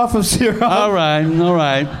 Year off of Sirof. All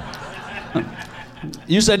right.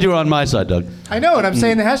 You said you were on my side, Doug. I know, and I'm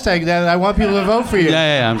saying the hashtag that I want people to vote for you.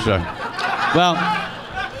 Yeah, I'm sure. Well,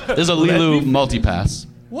 there's a Lilu multi-pass.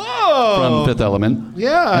 Whoa! From Fifth Element.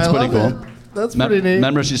 Yeah, that's pretty cool. It. That's pretty neat.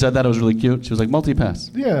 Remember she said that? It was really cute. She was like, multi-pass.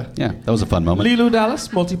 Yeah. Yeah, that was a fun moment. Lilu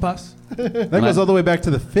Dallas, multi-pass. That goes all the way back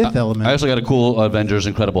to the Fifth Element. I also got a cool Avengers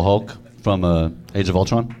Incredible Hulk from Age of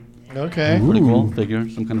Ultron. Okay. Pretty cool figure,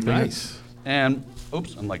 some kind of figure. Nice. And,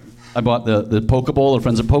 I bought the Pokeball, the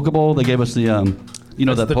Friends of Pokeball. They gave us the,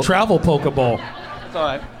 the travel Pokeball. It's all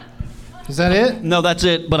right. Is that it? No, that's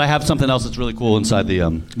it. But I have something else that's really cool inside the.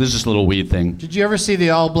 This is just a little weed thing. Did you ever see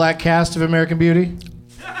the all-black cast of American Beauty?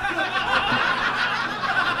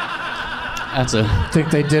 I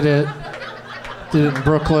think they did it in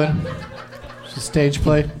Brooklyn. It's a stage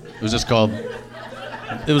play. It was just called.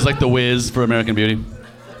 It was like the Wiz for American Beauty.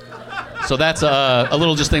 So that's a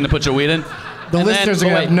little just thing to put your weed in. The listeners are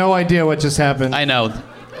gonna have no idea what just happened. I know.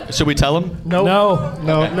 Should we tell them? Nope.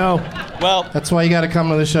 No. Well, that's why you got to come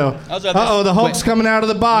to the show. The Hulk's coming out of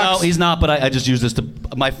the box. No, he's not. But I just use this to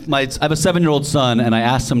I have a 7-year-old son, and I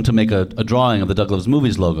asked him to make a drawing of the Doug Loves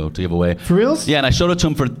Movies logo to give away. For reals? Yeah, and I showed it to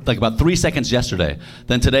him for like about 3 seconds yesterday.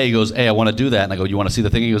 Then today he goes, "Hey, I want to do that." And I go, "You want to see the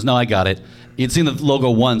thing?" He goes, "No, I got it." He'd seen the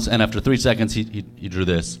logo once, and after 3 seconds, he drew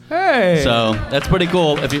this. Hey. So that's pretty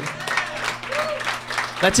cool. He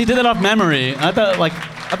did it off memory. I thought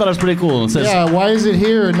it was pretty cool. It says, why is it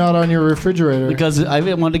here and not on your refrigerator? Because I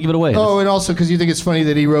wanted to give it away. Oh, and also because you think it's funny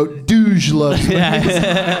that he wrote "Douche Loves Movies."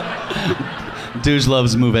 Douche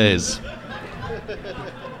Loves Movies.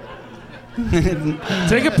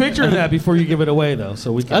 Take a picture of that before you give it away, though,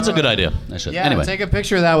 so we can. That's a good idea. I should. Yeah, anyway. take a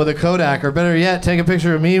picture of that with a Kodak, or better yet, take a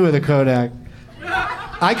picture of me with a Kodak.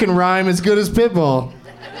 I can rhyme as good as Pitbull.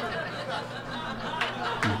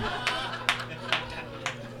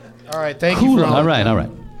 All right, thank you for all right.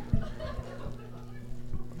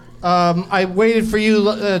 I waited for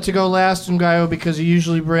you to go last, Ngaio, because you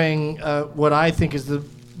usually bring what I think is the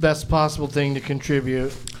best possible thing to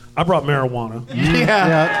contribute. I brought marijuana.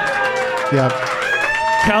 Yeah.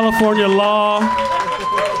 California law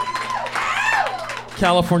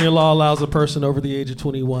allows a person over the age of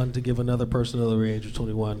 21 to give another person over the age of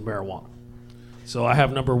 21 marijuana. So I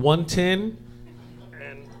have number 110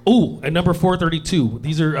 and number 432.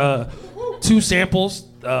 These are 2 samples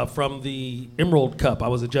from the Emerald Cup. I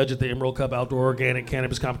was a judge at the Emerald Cup Outdoor Organic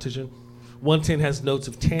Cannabis Competition. 110 has notes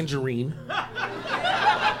of tangerine.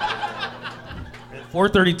 And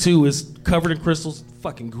 432 is covered in crystals,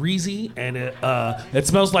 fucking greasy, and it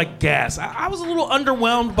smells like gas. I was a little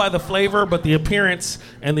underwhelmed by the flavor, but the appearance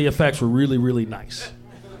and the effects were really, really nice.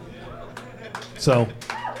 So,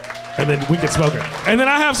 and then we can smoke it. And then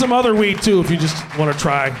I have some other weed too if you just want to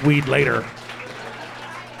try weed later.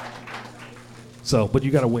 So, but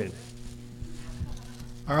you got to win.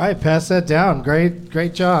 All right, pass that down.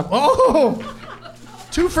 Great job. Oh,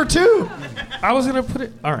 2 for 2. I was going to put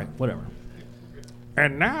it. All right, whatever.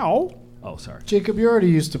 And now. Oh, sorry. Jacob, you're already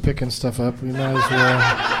used to picking stuff up. We might as well.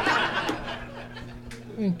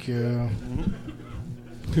 Thank you.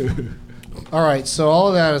 All right, so all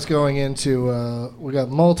of that is going into. We got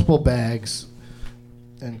multiple bags.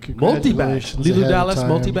 And Multi-bags. congratulations. Lilu ahead of Dallas, time.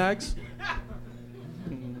 multi-bags.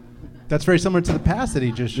 That's very similar to the pass that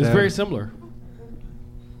he just showed. It's very similar.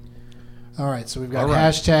 All right, so we've got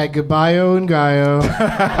hashtag Goodbye-o and Ngaio.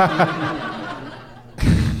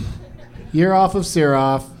 Year off of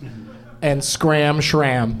Sirof. And Schramm.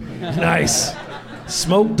 Nice.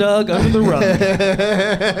 Smoke Doug under the rug.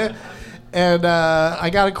 And I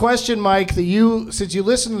got a question, Mike, that since you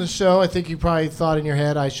listen to the show, I think you probably thought in your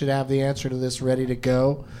head I should have the answer to this ready to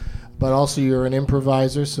go. But also you're an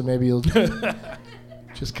improviser, so maybe you'll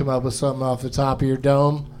just come up with something off the top of your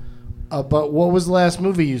dome. But what was the last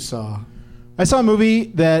movie you saw? I saw a movie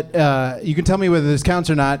that you can tell me whether this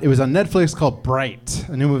counts or not. It was on Netflix called Bright,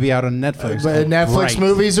 a new movie out on Netflix. But Netflix Bright.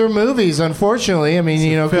 movies are movies, unfortunately. I mean,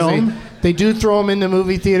 It's a film. They do throw them into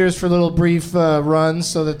movie theaters for little brief runs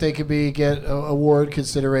so that they could get award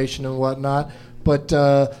consideration and whatnot. But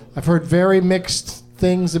I've heard very mixed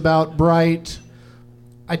things about Bright.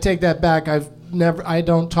 I take that back. I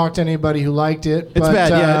don't talk to anybody who liked it. It's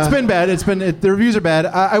bad. Yeah, it's been bad. The reviews are bad.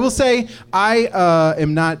 I will say I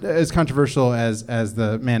am not as controversial as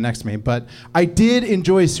the man next to me, but I did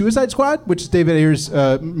enjoy Suicide Squad, which is David Ayer's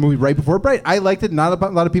movie right before Bright. I liked it. Not a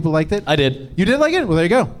lot of people liked it. I did. You did like it? Well, there you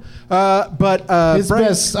go. But his Bright,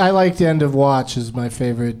 best. I like The End of Watch is my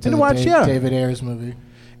favorite. End of Watch, yeah. David Ayer's movie.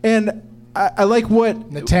 And I like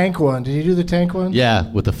what the tank one. Did you do the tank one? Yeah,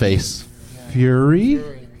 with the face. Fury.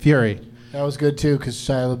 That was good too, because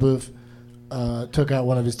Shia LaBeouf took out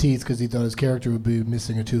one of his teeth because he thought his character would be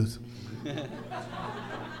missing a tooth, and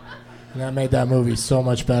that made that movie so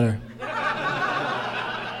much better.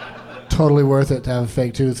 Totally worth it to have a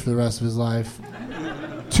fake tooth for the rest of his life.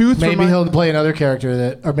 Maybe he'll play another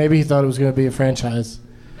character or maybe he thought it was going to be a franchise.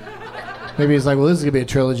 Maybe he's like, well, this is going to be a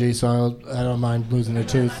trilogy, so I don't mind losing a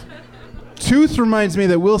tooth. Tooth reminds me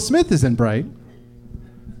that Will Smith is in Bright.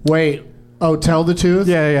 Wait. Oh, Tell the Tooth?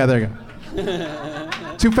 Yeah, there you go.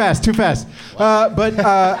 Too fast. But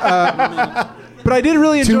I did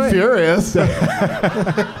really enjoy it. Too furious. But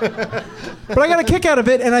I got a kick out of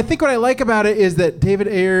it, and I think what I like about it is that David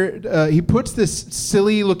Ayer, he puts this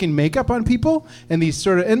silly-looking makeup on people, and these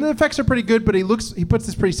and the effects are pretty good, but he puts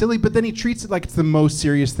this pretty silly, but then he treats it like it's the most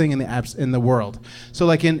serious thing in the world. So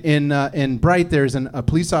like in Bright, there's a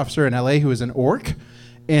police officer in LA who is an orc,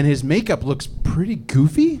 and his makeup looks pretty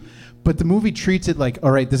goofy. But the movie treats it like, all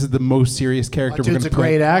right, this is the most serious character we're going to play.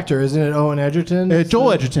 He's a great actor, isn't it? Owen Edgerton?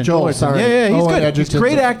 Joel Edgerton. Joel, sorry. Yeah, he's Owen good. Edgerton's He's a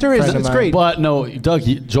great actor. It's great. But no, Doug,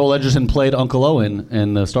 Joel Edgerton played Uncle Owen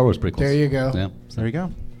in the Star Wars prequels. There you go. Yeah, there you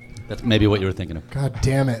go. That's maybe what you were thinking of. God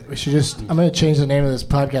damn it. We should I'm going to change the name of this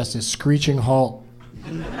podcast to Screeching Halt.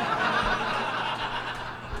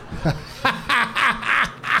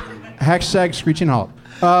 Hashtag Screeching Halt.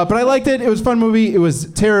 But I liked it. It was a fun movie. It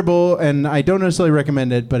was terrible, and I don't necessarily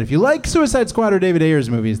recommend it. But if you like Suicide Squad or David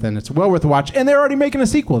Ayer's movies, then it's well worth a watch. And they're already making a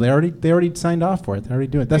sequel. They already signed off for it. They're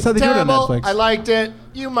already doing it. That's how they do it on Netflix. I liked it.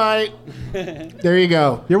 You might. There you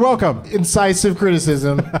go. You're welcome. Incisive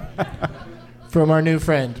criticism from our new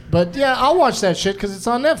friend. But yeah, I'll watch that shit because it's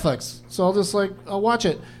on Netflix. So I'll watch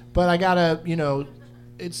it. But I gotta,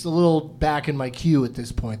 it's a little back in my queue at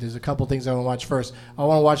this point. There's a couple things I want to watch first. I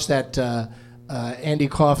want to watch that. Andy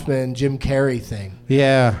Kaufman, Jim Carrey thing.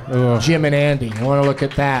 Yeah. Ugh. Jim and Andy. I want to look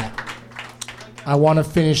at that. I want to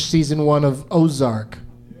finish season 1 of Ozark.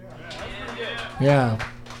 Yeah.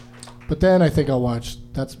 But then I think I'll watch.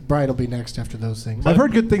 Bright will be next after those things. I've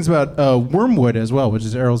heard good things about Wormwood as well, which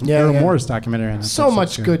is Errol Morris documentary. On so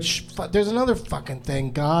much good. There's another fucking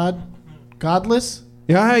thing. Godless?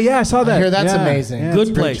 Yeah, I saw that. I hear that's amazing. Yeah,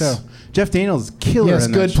 Good Place. Show. Jeff Daniels is killer. Yes,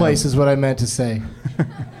 in Good that Place show. is what I meant to say.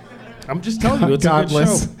 I'm just telling you, it's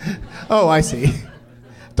Godless. a good show. Oh, I see.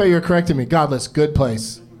 Thought you were correcting me. Godless, Good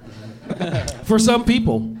Place. For some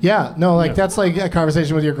people. Yeah, no, that's like a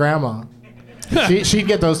conversation with your grandma. She'd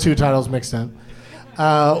get those two titles mixed up.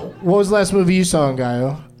 What was the last movie you saw,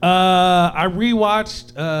 Ngaio? I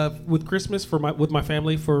rewatched with Christmas with my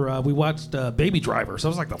family we watched Baby Driver. So it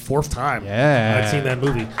was like the 4th time I'd seen that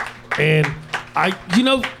movie, and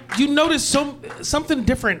you notice something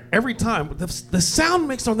different every time. The sound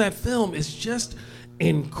mix on that film is just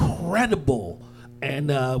incredible. And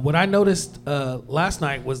what I noticed last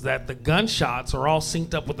night was that the gunshots are all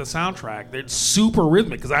synced up with the soundtrack. They're super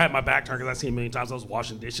rhythmic because I had my back turned because I've seen it a million times. I was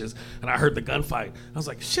washing dishes and I heard the gunfight. I was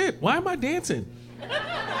like, shit, why am I dancing?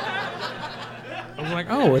 I was like,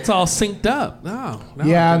 oh, it's all synced up. No,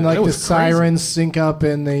 yeah, and like the crazy. sirens sync up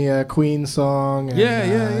in the Queen song. And,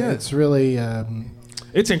 yeah. It's really...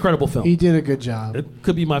 it's an incredible film. He did a good job. It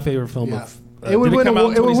could be my favorite film of... it would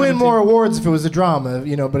win more awards if it was a drama,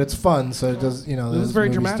 but it's fun, so it does, it was very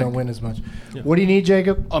dramatic. Don't win as much. Yeah. What do you need,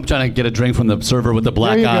 Jacob? I'm trying to get a drink from the server with the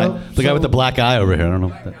black eye. Go. The guy with the black eye over here. I don't know.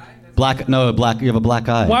 You have a black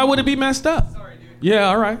eye. Why would it be messed up? Yeah,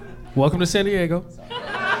 all right. Welcome to San Diego.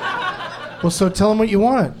 Well, so tell him what you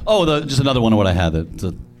want. Oh, just another one of what I had. It's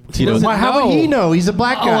a Tito. How would he know? He's a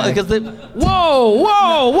black guy.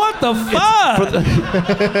 Whoa, what the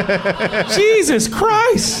fuck? Jesus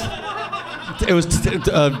Christ. It was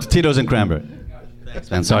Tito's and cranberry. Thanks,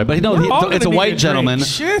 man. Sorry, but it's a white gentleman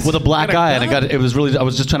with a black eye, and it was really. I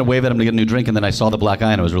was just trying to wave at him to get a new drink, and then I saw the black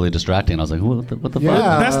eye, and it was really distracting. I was like, what the fuck?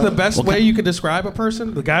 That's the best way you could describe a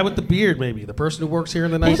person. The guy with the beard, maybe the person who works here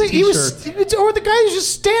in the nice T-shirt, or the guy who's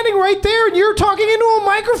just standing right there, and you're talking into a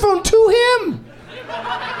microphone to him.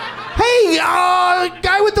 Hey,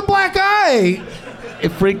 guy with the black eye. It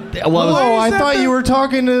freaked. Oh, Well, I thought you were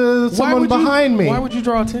talking to someone behind me. Why would you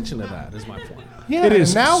draw attention to that? Is my point. Yeah, it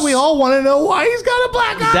is. Now we all want to know why he's got a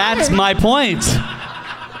black eye. that's my point.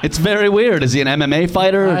 It's very weird. Is he an MMA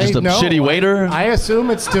fighter or just a shitty waiter? I assume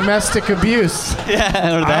it's domestic abuse.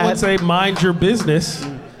 Yeah, or that. I would say mind your business.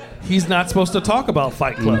 He's not supposed to talk about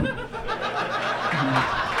Fight Club.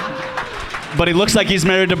 But he looks like he's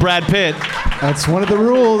married to Brad Pitt. That's one of the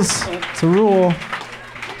rules. It's a rule.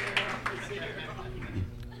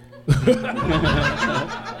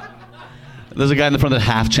 There's a guy in the front that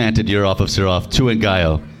half chanted "You're off of Sirof" to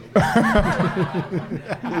Ngaio.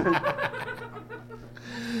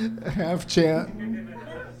 Half chant.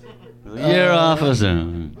 You're off of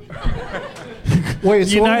Sirof. Wait,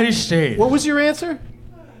 so United States. What was your answer?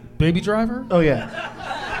 Baby Driver? Oh yeah.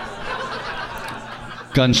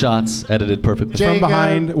 Gunshots edited perfectly. Jake, From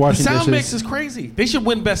behind, The washing sound dishes. mix is crazy. They should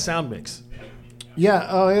win Best Sound Mix. Yeah.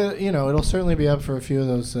 Oh, it'll certainly be up for a few of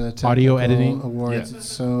those Audio technical editing? awards. Yeah.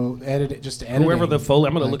 So just editing. Whoever the Foley,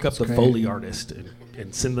 I'm going to Like, look up it's the great. Foley artist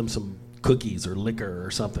and send them some cookies or liquor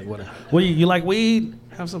or something. What you like weed?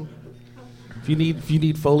 Have some. If you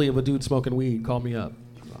need Foley of a dude smoking weed, call me up.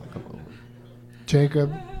 I'll come over.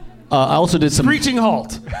 Jacob. I also did some. Screeching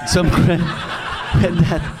halt. Some. That's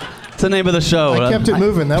the name of the show. I kept it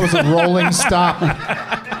moving. That was a rolling stop.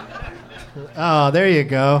 Oh, there you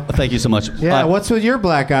go. Thank you so much. Yeah, what's with your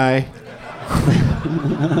black eye?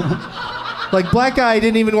 Like, black eye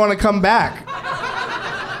didn't even want to come back.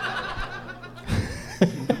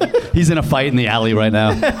 He's in a fight in the alley right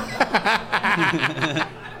now.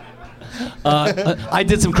 I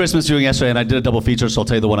did some Christmas viewing yesterday, and I did a double feature, so I'll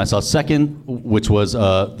tell you the one I saw second, which was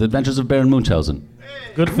The Adventures of Baron Munchausen.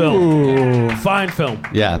 Good film. Fine film.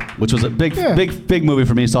 Yeah, which was a big movie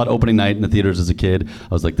for me. Saw it opening night in the theaters as a kid. I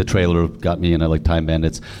was like, the trailer got me, and I like Time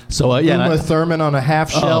Bandits. So yeah, Uma Thurman on a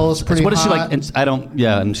half shell is pretty what is hot. she like? And I don't.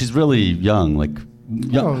 Yeah, and she's really young, like.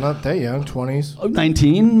 No, not that young, 20s.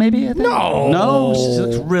 19 maybe. I think. No, she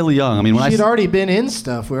looks really young. I mean, when She'd already been in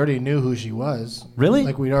stuff. We already knew who she was. Really?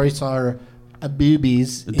 Like we'd already saw her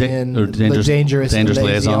boobies in Dangerous the Dangerous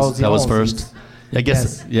Liaisons. That was first. Yes. I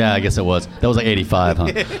guess. Yeah, I guess it was. That was like '85,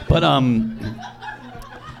 huh? But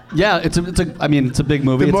yeah, it's a big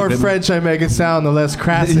movie. The more French I make it sound, the less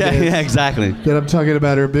crass it is. Yeah, exactly. That I'm talking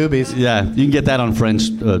about her boobies. Yeah, you can get that on French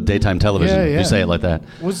daytime television. Yeah, If you say it like that.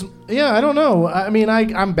 I don't know. I mean,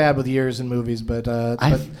 I'm bad with years in movies, but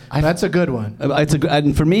that's a good one. It's a good,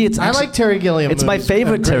 and for me, it's. I like Terry Gilliam. It's my movies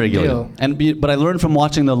favorite a great Terry deal. Gilliam, but I learned from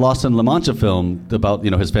watching the Lost in La Mancha film about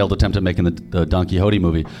his failed attempt at making the Don Quixote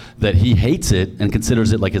movie that he hates it and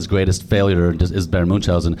considers it like his greatest failure is Baron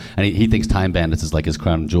Munchausen, and he thinks Time Bandits is like his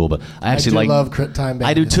crown jewel. But I actually love Time Bandits.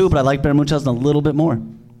 I do too, but I like Baron Munchausen a little bit more.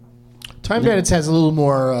 Time Bandits has a little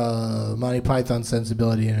more Monty Python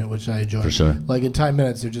sensibility in it, which I enjoy. For sure. Like in Time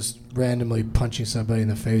Bandits, they're just randomly punching somebody in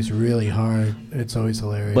the face really hard. It's always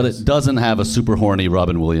hilarious. But it doesn't have a super horny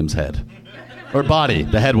Robin Williams head. Or body.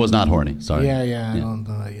 The head was not horny. Sorry. Yeah. I don't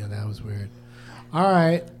know. Yeah, that was weird. All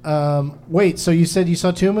right. Wait, so you said you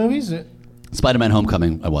saw 2 movies? Spider-Man: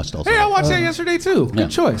 Homecoming, I watched also. Hey, I watched that yesterday too.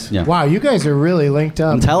 Good choice. Yeah. Wow, you guys are really linked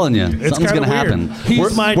up. I'm telling you, It's something's kinda gonna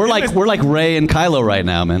weird. happen. We're like Ray and Kylo right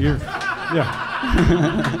now, man.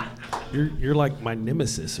 You're like my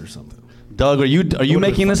nemesis or something. Doug, are you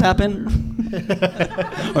making this happen?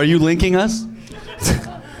 Are you linking us?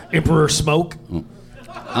 Emperor Smoke.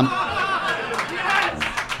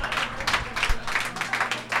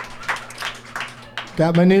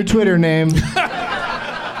 Got my new Twitter name.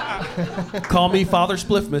 Call me Father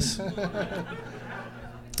Spliffmas.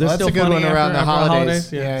 That's a good one around the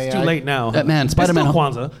holidays. Yeah, it's Yeah, too late now. Man, Spider-Man. It's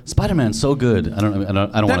still Kwanzaa. Spider-Man's so good. I don't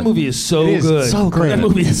That want movie is so good. so great. That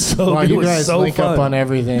movie is so Wow, good. you It was guys so link fun. up on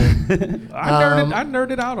everything. I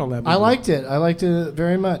nerded out on that movie. I liked it. I liked it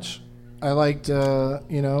very much. I liked, I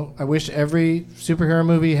wish every superhero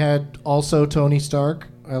movie had also Tony Stark.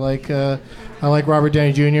 I like Robert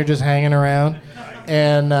Downey Jr. just hanging around,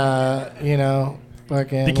 and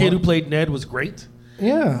fucking The kid who played Ned was great.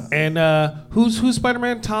 Yeah. And who's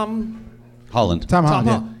Spider-Man? Tom Holland. Tom Holland.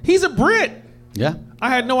 Yeah. Holland. He's a Brit. Yeah. I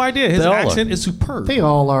had no idea. His They all accent are. is superb. They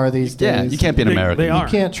all are these days. Yeah, you can't be an American. They are. You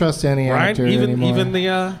can't trust any Right? actor Even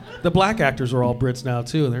anymore. the black actors are all Brits now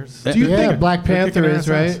too. There's Black Panther is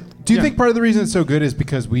right. Do you think part of the reason it's so good is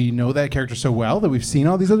because we know that character so well that we've seen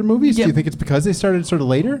all these other movies? Yeah. Do you think it's because they started sort of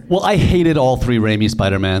later? Well, I hated all 3 Raimi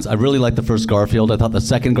Spider-Mans. I really liked the first Garfield. I thought the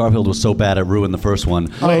second Garfield was so bad it ruined the first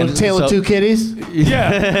one. Oh, And Tale of Two Kitties?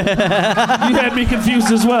 Yeah. You had me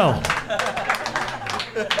confused as well.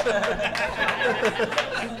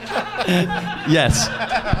 Yes.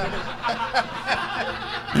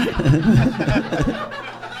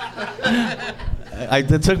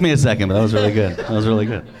 It took me a second, but that was really good. That was really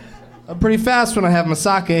good. I'm pretty fast when I have my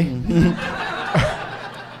sake.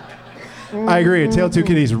 I agree. A Tale of Two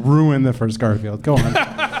Kitties ruined the first Garfield. Go on.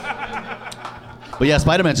 But yeah,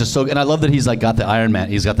 Spider-Man's just so, and I love that he's like got the Iron Man.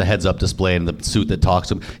 He's got the heads-up display and the suit that talks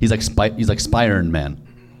to him. He's like Spider Man.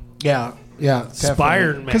 Yeah.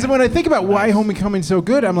 Spider-Man. Because when I think about why Homecoming's so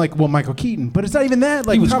good, I'm like, well, Michael Keaton. But it's not even that.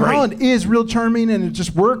 Like, Tom Holland is real charming, and it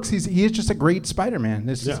just works. He is just a great Spider-Man.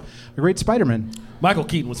 This is a great Spider-Man. Michael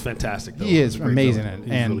Keaton was fantastic, though. He is amazing.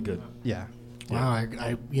 He's really good. Yeah. Wow,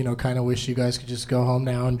 I kind of wish you guys could just go home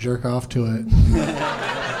now and jerk off to it.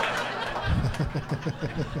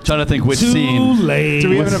 Trying to think which Too scene. late. Do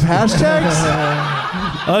we have enough hashtags?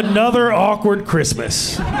 Another awkward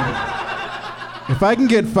Christmas. If I can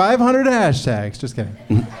get 500 hashtags, just kidding.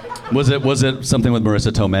 Was it something with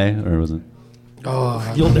Marissa Tomei, or was it?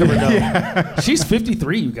 Oh, You'll never know. She's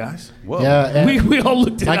 53, you guys. Whoa. Yeah, We all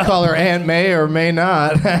looked it up. I call her Aunt May or may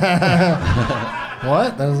not.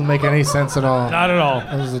 What? That doesn't make any sense at all. Not at all.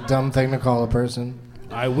 That was a dumb thing to call a person.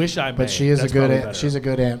 I wish I may. But she is That's a good. probably better. She's a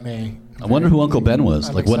good Aunt May. I wonder who Uncle Ben was.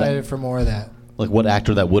 I'm like excited for more of that. Like what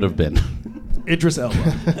actor that would have been. Idris Elba.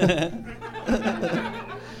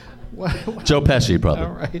 Joe Pesci, probably.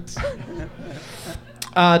 All right.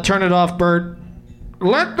 Turn it off, Bert.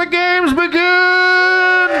 Let the games begin!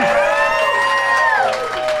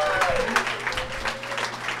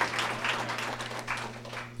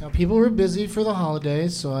 Now, people were busy for the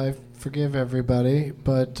holidays, so I forgive everybody,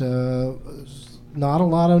 but not a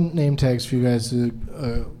lot of name tags for you guys to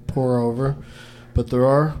pour over, but there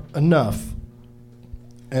are enough,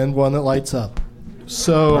 and one that lights up.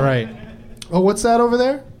 So, All right. Oh, what's that over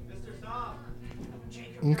there?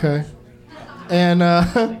 Okay. And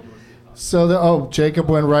so Jacob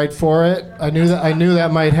went right for it. I knew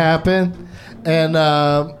that might happen. And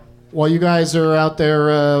while you guys are out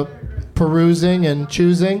there perusing and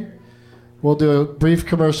choosing, we'll do a brief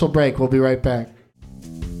commercial break. We'll be right back.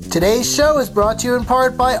 Today's show is brought to you in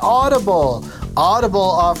part by Audible. Audible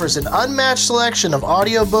offers an unmatched selection of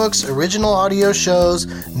audiobooks, original audio shows,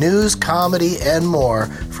 news, comedy, and more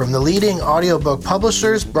from the leading audiobook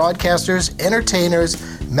publishers, broadcasters, entertainers,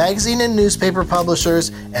 magazine and newspaper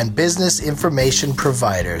publishers, and business information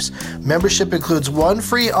providers. Membership includes one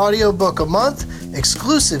free audiobook a month,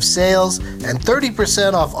 exclusive sales, and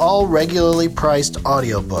 30% off all regularly priced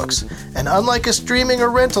audiobooks. And unlike a streaming or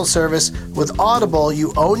rental service, with Audible,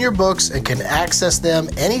 you own your books and can access them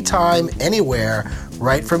anytime, anywhere,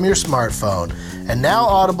 right from your smartphone. And now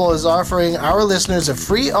Audible is offering our listeners a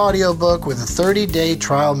free audiobook with a 30-day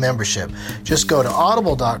trial membership. Just go to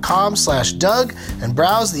audible.com/Doug and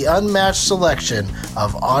browse the unmatched selection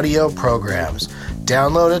of audio programs.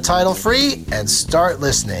 Download a title free and start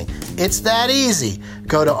listening. It's that easy.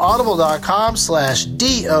 Go to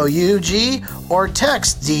audible.com/DOUG or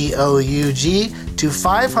text DOUG to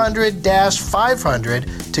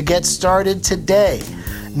 500-500 to get started today.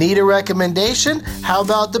 Need a recommendation? How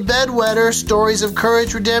about The Bedwetter, Stories of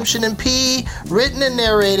Courage, Redemption, and Pee, written and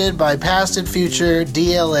narrated by past and future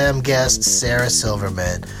DLM guest Sarah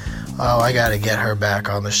Silverman. Oh, I gotta get her back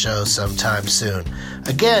on the show sometime soon.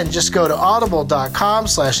 Again, just go to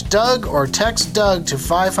audible.com/Doug or text Doug to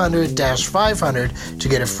 500-500 to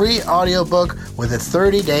get a free audiobook with a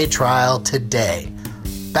 30-day trial today.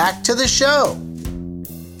 Back to the show.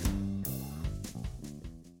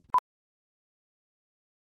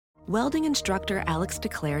 Welding instructor Alex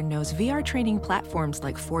DeClaire knows VR training platforms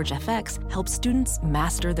like Forge FX help students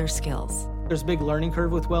master their skills. There's a big learning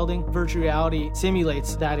curve with welding. Virtual reality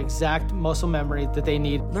simulates that exact muscle memory that they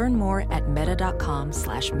need. Learn more at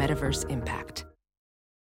meta.com/metaverseimpact.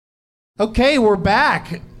 Okay, we're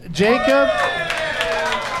back. Jacob.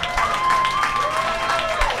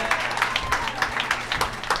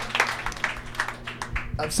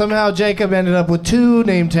 Somehow Jacob ended up with 2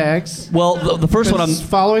 name tags. Well, the first one, I'm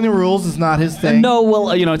following the rules is not his thing. No,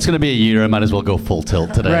 well, it's going to be a year. I might as well go full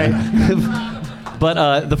tilt today. Right.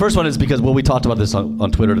 But the first one is because, we talked about this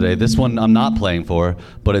on Twitter today. This one I'm not playing for,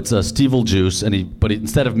 but it's Stevel Juice, and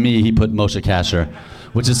instead of me, he put Moshe Kasher,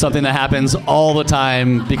 which is something that happens all the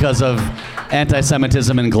time because of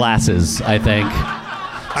anti-Semitism and glasses, I think.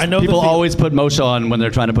 I know people always put Moshe on when they're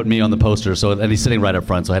trying to put me on the poster, and he's sitting right up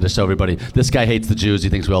front, so I had to show everybody, this guy hates the Jews, he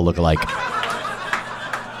thinks we all look alike.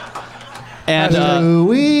 And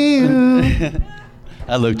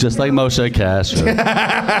I look just like Moshe Kasher.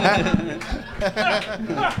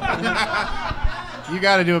 You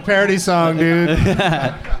got to do a parody song, dude.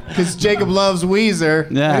 Because Jacob loves Weezer.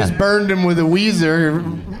 Yeah. I just burned him with a Weezer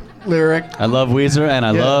lyric. I love Weezer and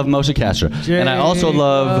I love Moshe Kasher. And I also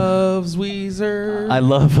loves Weezer. I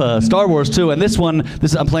love Star Wars too. And this is one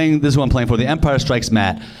I'm playing for, The Empire Strikes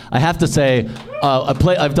Matt. I have to say,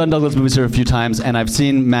 I've done Douglas movies here a few times, and I've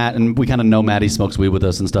seen Matt, and we kind of know Matt. He smokes weed with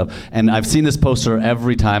us and stuff. And I've seen this poster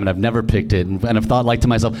every time, and I've never picked it. And I've thought like to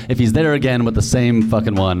myself, if he's there again with the same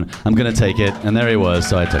fucking one, I'm gonna take it. And there he was,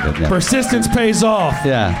 so I took it. Yeah. Persistence pays off.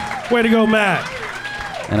 Yeah. Way to go, Matt.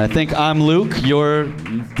 And I think I'm Luke. You're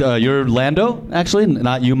Lando, actually,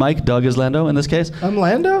 not you, Mike. Doug is Lando in this case. I'm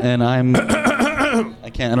Lando. And I'm. I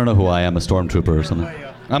don't know who I am. A stormtrooper or something.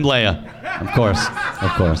 I'm Leia, of course,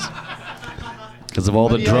 because of all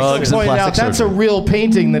the drugs and plastic surgery. That's a real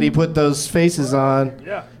painting that he put those faces on.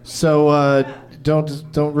 Yeah. So don't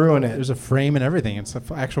ruin it. There's a frame and everything. It's an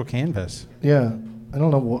actual canvas. Yeah. I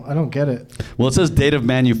don't know. I don't get it. Well, it says date of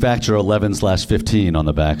manufacture 11/15 on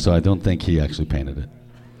the back, so I don't think he actually painted it.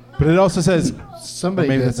 But it also says somebody.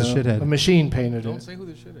 Maybe did, that's a shithead. A machine painted it. Don't say who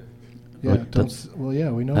the shithead.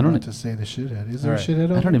 Yeah. We know not to say the shithead. Is there a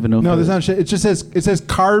shithead? I don't even know. No, there's not. It just says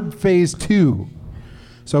Carb Phase 2.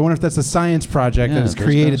 So I wonder if that's a science project that has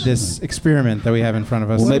created this experiment that we have in front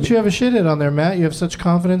of us. Well, why don't you have a shithead on there, Matt? You have such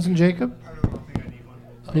confidence in Jacob.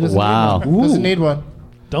 He doesn't need one. Doesn't need one.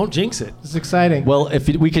 Don't jinx it. It's exciting. Well, if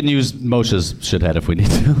we can use Moshe's shithead if we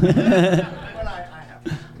need to.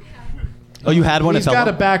 Oh, you had one? He's got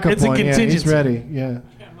a backup it's one. A contingency. He's ready. Yeah.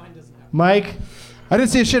 Mike? I didn't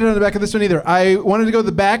see a shit on the back of this one either. I wanted to go to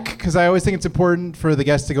the back because I always think it's important for the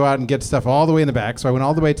guests to go out and get stuff all the way in the back. So I went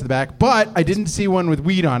all the way to the back, but I didn't see one with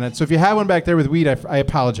weed on it. So if you have one back there with weed, I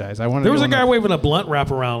apologize. There was a guy waving a blunt wrap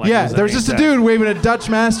around. There was just a dude waving a Dutch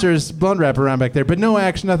Masters blunt wrap around back there, but no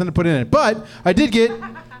action, nothing to put in it. But I did get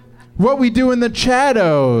What We Do in the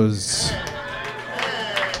Shadows,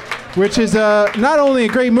 which is not only a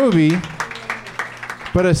great movie,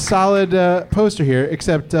 but a solid poster here,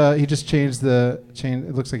 except he just changed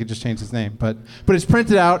it looks like he just changed his name. But it's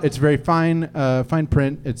printed out. It's very fine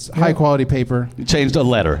print. It's high quality paper. You changed a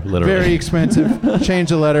letter, literally. Very expensive.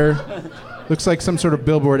 Changed a letter. Looks like some sort of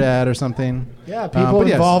billboard ad or something. Yeah, people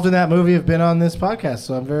involved in that movie have been on this podcast,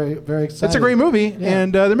 so I'm very, very excited. It's a great movie,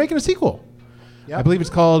 and they're making a sequel. Yep. I believe it's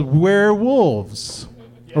called Werewolves.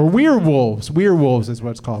 Or Weirwolves. Weirwolves is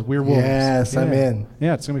what it's called. Weirwolves. Yes, I'm in.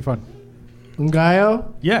 Yeah, it's going to be fun.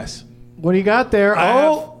 Ngaio? Yes. What do you got there?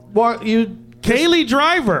 Kaylee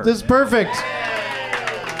Driver. This is perfect.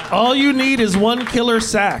 All you need is one killer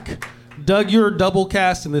sack. Doug, you're double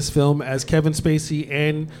cast in this film as Kevin Spacey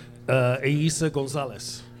and Eiza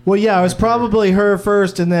Gonzalez. Well, yeah, it was probably her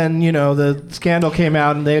first, and then, the scandal came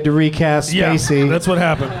out, and they had to recast Spacey. Yeah, that's what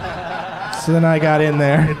happened. So then I got in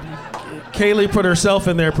there. Kaylee put herself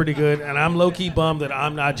in there pretty good, and I'm low-key bummed that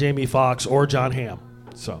I'm not Jamie Foxx or John Hamm.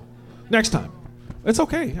 So, next time. It's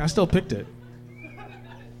okay. I still picked it.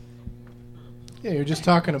 Yeah, you're just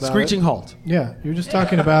talking about Screeching halt. Yeah, you're just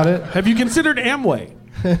talking about it. Have you considered Amway?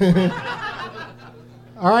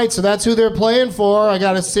 All right, so that's who they're playing for. I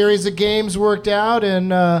got a series of games worked out,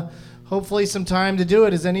 and hopefully some time to do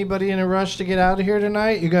it. Is anybody in a rush to get out of here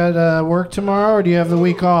tonight? You got work tomorrow, or do you have the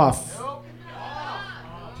week off?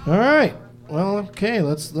 All right. Well, okay.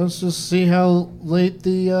 Let's just see how late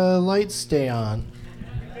the lights stay on.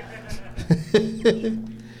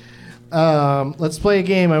 Let's play a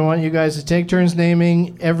game. I want you guys to take turns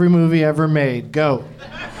naming every movie ever made. Go.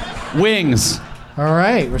 Wings. All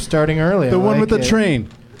right, we're starting early. The one with the train.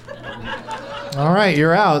 All right,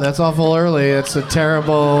 you're out. That's awful early. It's a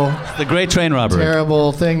terrible... The Great Train Robbery.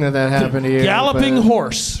 Terrible thing that happened to you. Galloping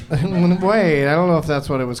Horse. Wait, I don't know if that's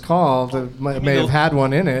what it was called. It may have had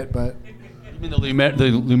one in it, but... You mean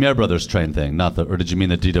the Lumiere Brothers train thing, or did you mean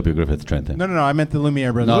the D.W. Griffith train thing? No, I meant the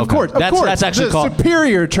Lumiere Brothers. No, Of course. That's actually the called...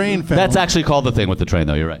 superior train film. That's actually called the thing with the train,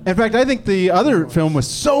 though. You're right. In fact, I think the other film was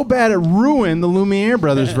so bad it ruined the Lumiere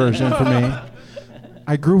Brothers version for me.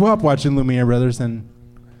 I grew up watching Lumiere Brothers, and...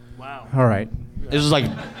 Wow. All right. It was like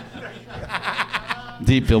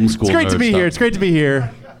deep film school. It's great to be stuff. here. It's great to be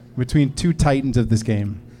here between two titans of this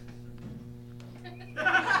game.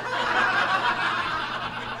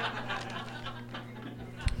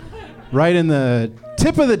 Right in the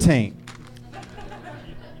tip of the tank.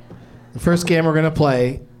 The first game we're going to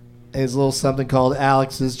play is a little something called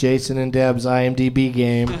Alex's, Jason, and Deb's IMDb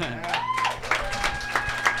game.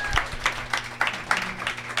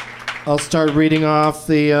 I'll start reading off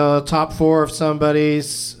the top 4 of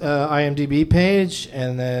somebody's IMDb page,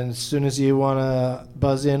 and then as soon as you want to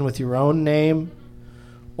buzz in with your own name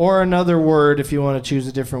or another word, if you want to choose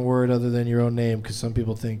a different word other than your own name, because some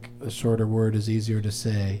people think a shorter word is easier to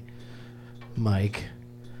say. Mike.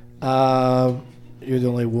 You're the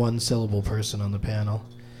only one-syllable person on the panel.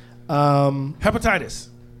 Hepatitis.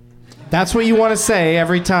 That's what you want to say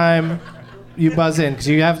every time you buzz in, because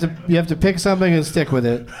you have to pick something and stick with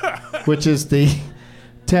it, which is the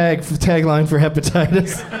tagline for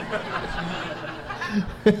hepatitis.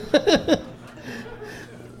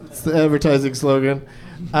 It's the advertising slogan.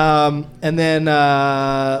 And then,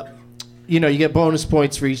 you get bonus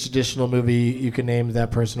points for each additional movie you can name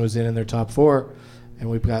that person was in their top 4. And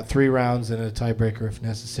we've got 3 rounds and a tiebreaker if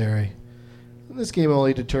necessary. And this game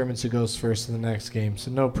only determines who goes first in the next game, so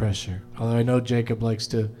no pressure. Although I know Jacob likes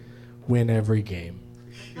to win every game.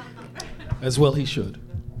 As well he should.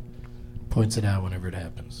 Points it out whenever it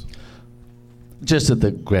happens. Just at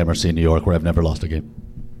the Gramercy in New York, where I've never lost a game.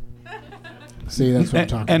 See, that's what I'm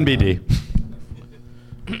talking NBD.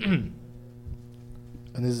 about.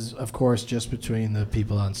 And this is, of course, just between the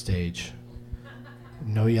people on stage.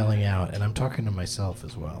 No yelling out, and I'm talking to myself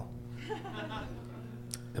as well.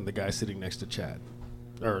 And the guy sitting next to Chad.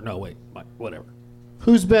 Or no, wait, whatever.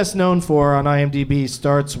 Who's best known for on IMDb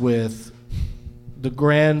starts with the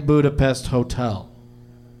Grand Budapest Hotel.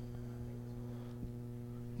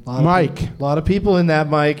 Mike. A lot of people in that,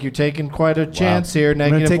 Mike. You're taking quite a chance here. I'm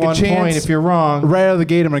gonna Negative take a 1 chance. point if you're wrong. Right out of the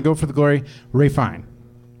gate, I'm going to go for the glory. Ray Fine.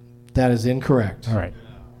 That is incorrect. All right.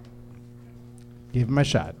 Give him my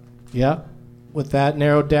shot. Yeah. With that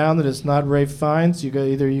narrowed down, that it's not Ray Fiennes.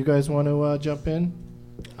 Either you guys want to jump in?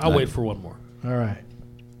 I'll wait for one more. All right.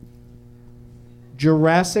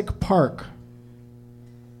 Jurassic Park.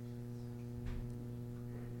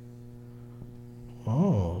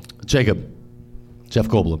 Oh. Jacob. Jeff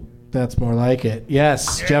Goldblum. That's more like it.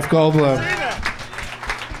 Yes, Jeff Goldblum.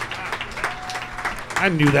 I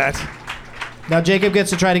knew that. Now Jacob gets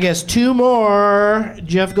to try to guess 2 more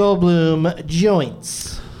Jeff Goldblum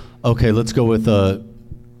joints. Okay, let's go with the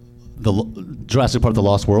Jurassic Park: The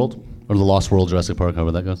Lost World, or The Lost World Jurassic Park,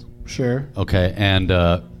 however that goes. Sure. Okay, and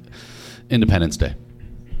Independence Day.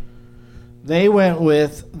 They went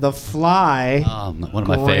with The Fly. One of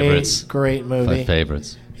my favorites. Great movie. My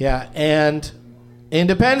favorites. Yeah, and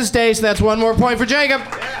Independence Day, so that's 1 more point for Jacob.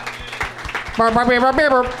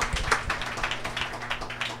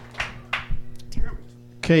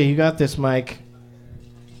 Okay, you got this, Mike.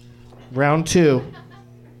 Round 2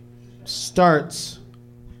 starts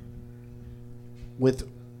with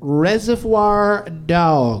Reservoir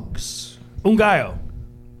Dogs. Ngaio.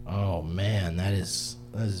 Oh man, that is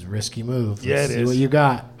a risky move. Yeah, Let's it see is. what you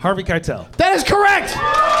got. Harvey Keitel. That is correct.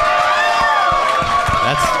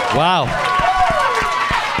 That's wow.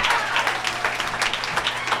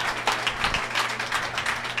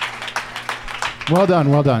 Well done,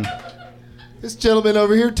 well done. This gentleman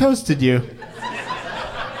over here toasted you.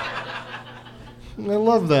 I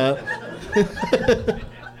love that.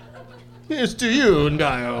 Here's to you,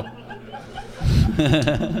 Ngaio.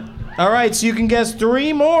 All right, so you can guess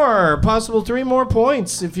 3 more, possible 3 more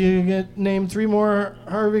points if you name 3 more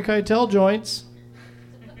Harvey Keitel joints.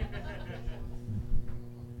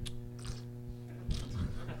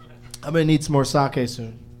 I'm gonna need some more sake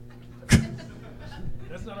soon.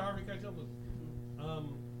 That's not a Harvey Keitel movie.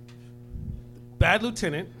 Bad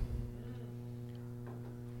Lieutenant.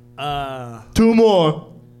 2 more.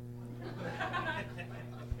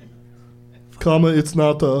 Comma, it's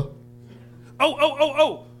not a...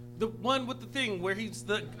 Oh. The one with the thing where he's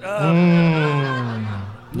the...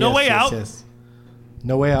 No Way Out. Yes.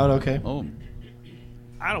 No Way Out, okay. Oh.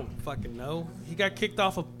 I don't fucking know. He got kicked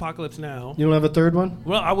off of Apocalypse Now. You don't have a third one?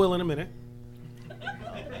 Well, I will in a minute.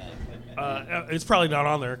 It's probably not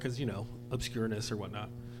on there because, obscureness or whatnot.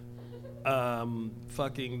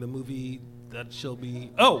 Fucking the movie that shall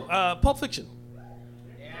be... Pulp Fiction.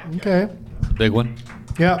 Okay. Big one.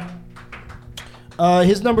 Yeah.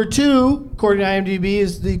 His number 2, according to IMDb,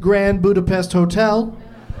 is the Grand Budapest Hotel.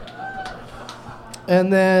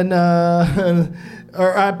 And then,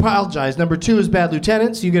 or I apologize, number 2 is Bad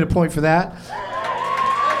Lieutenant, so you get a point for that.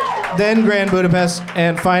 Then Grand Budapest,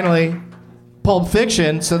 and finally, Pulp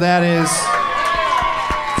Fiction, so that is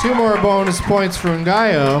 2 more bonus points for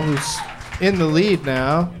Ngaio, who's in the lead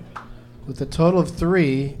now, with a total of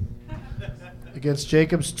 3 against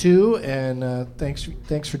Jacob's 2, and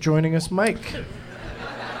thanks for joining us, Mike.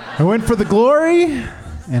 I went for the glory,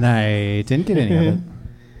 and I didn't get any of it.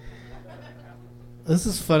 This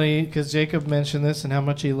is funny because Jacob mentioned this and how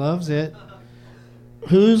much he loves it.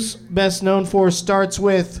 Who's best known for starts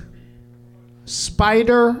with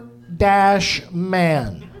Spider-Man.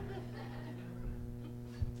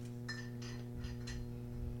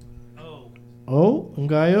 Oh,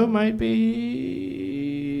 Ngaio might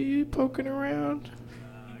be poking around.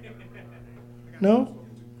 No?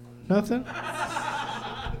 Nothing?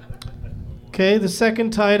 Okay, the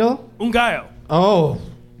second title. Ngaio. Oh,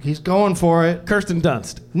 He's going for it. Kirsten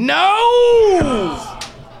Dunst. No!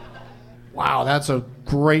 Wow, that's a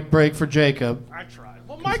great break for Jacob. I tried.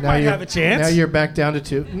 Well, Mike might have a chance. Now you're back down to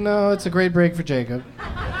 2. No, it's a great break for Jacob.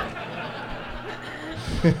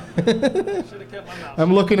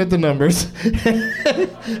 I'm looking at the numbers.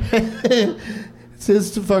 It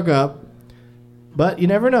says to fuck up. But you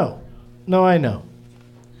never know. No, I know.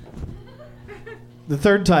 The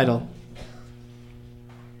third title.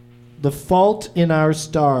 The Fault in Our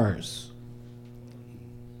Stars.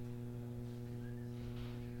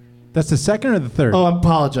 That's the second or the third? Oh, I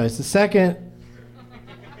apologize. The second.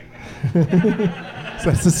 So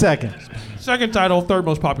that's the second. Second title, third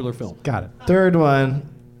most popular film. Got it. Third one.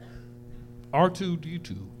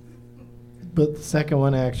 R2D2. But the second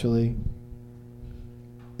one actually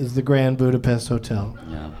is the Grand Budapest Hotel.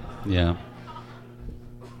 Yeah.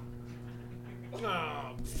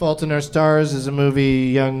 Fault in Our Stars is a movie,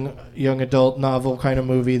 young adult novel kind of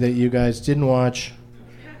movie that you guys didn't watch,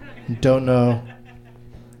 and don't know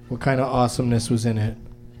what kind of awesomeness was in it.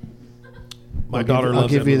 My daughter loves I'll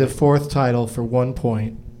give that you the movie. fourth title for 1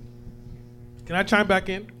 point. Can I chime back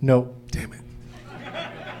in? No. Damn it.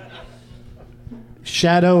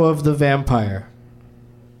 Shadow of the Vampire.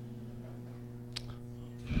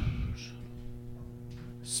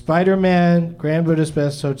 Spider-Man, Grand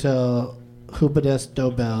Budapest Hotel, Budapest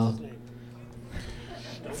Dobel,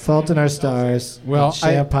 Fault in Our Stars, Well, and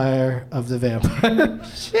Shampire of the Vampire.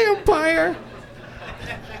 Shampire.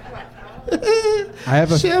 I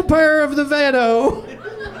have a Shampire of the Vano.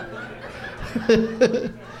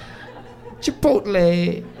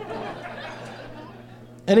 Chipotle.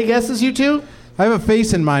 Any guesses, you two? I have a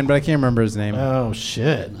face in mind, but I can't remember his name. Oh,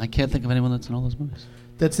 shit. I can't think of anyone that's in all those movies.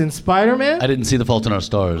 That's in Spider-Man? I didn't see The Fault in Our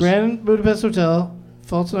Stars. Grand Budapest Hotel,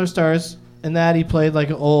 Fault in Our Stars. And that he played like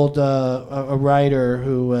an old a writer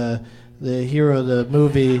who, the hero of the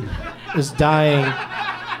movie, is dying.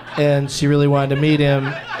 And she really wanted to meet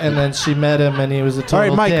him. And then she met him and he was a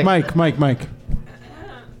total All right, dick. Mike.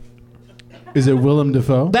 Is it Willem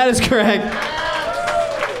Dafoe? That is correct.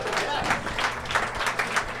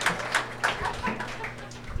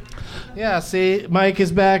 Yeah, see, Mike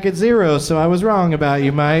is back at 0, so I was wrong about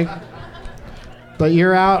you, Mike. But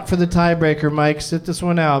you're out for the tiebreaker, Mike. Sit this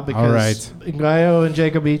one out because All right. Ngaio and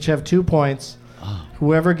Jacob each have 2 points.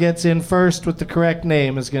 Whoever gets in first with the correct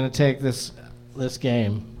name is going to take this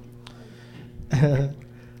game.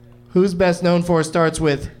 Who's best known for starts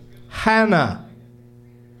with Hannah.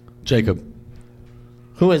 Jacob.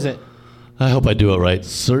 Who is it? I hope I do it right.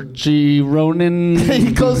 Saoirse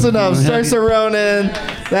Ronan. Close enough. Saoirse Ronan.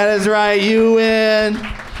 That is right. You win.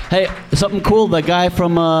 Hey, something cool. The guy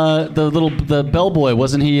from the bellboy,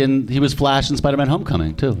 wasn't he in? He was Flash in Spider-Man: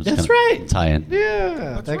 Homecoming too. That's right. Tie-in.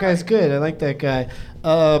 Yeah, that guy's good. I like that guy.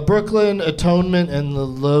 Brooklyn, Atonement, and the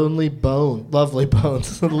Lovely Bones.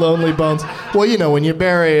 The Lonely Bones. Well, you know, when you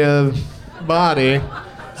bury a body,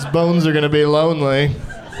 his bones are going to be lonely.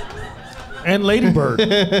 And Lady Bird.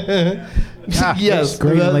 Yes,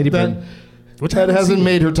 great Lady Bird. That hasn't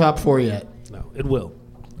made her top 4 yet. No, it will.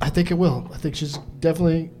 I think it will. I think she's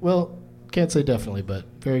definitely, well, can't say definitely, but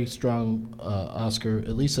very strong Oscar,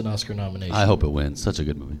 at least an Oscar nomination. I hope it wins. Such a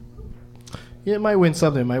good movie. Yeah, it might win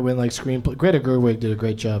something. It might win like screenplay. Greta Gerwig did a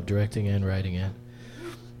great job directing and writing it.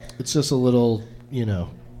 It's just a little,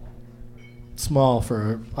 small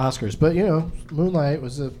for Oscars. But, Moonlight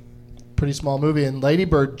was a pretty small movie. And Lady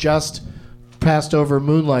Bird just passed over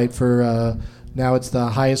Moonlight for, now it's the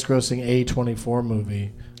highest grossing A24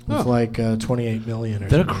 movie with 28 million or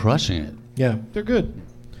They're something. crushing it. Yeah, they're good.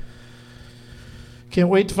 Can't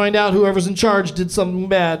wait to find out whoever's in charge did something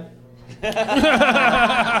bad. The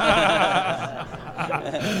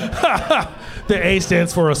A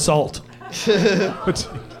stands for assault.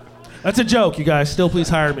 That's a joke, you guys. Still, please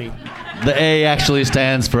hire me. The A actually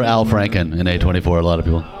stands for Al Franken in A24. A lot of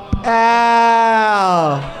people.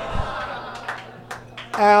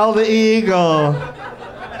 Al the Eagle.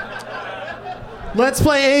 Let's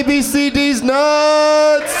play ABCD's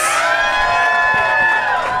Nuts.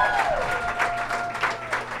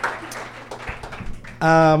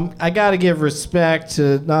 I got to give respect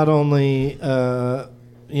to not only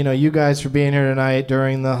you guys for being here tonight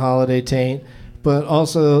during the holiday taint, but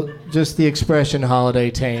also just the expression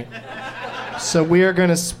holiday taint. So we are going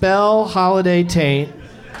to spell holiday taint.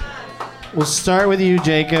 We'll start with you,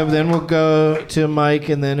 Jacob, then we'll go to Mike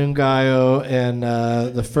and then Ngaio. And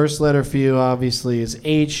the first letter for you, obviously, is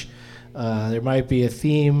H. There might be a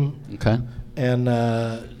theme. Okay. And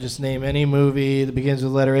just name any movie that begins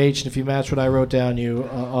with the letter H. And if you match what I wrote down, you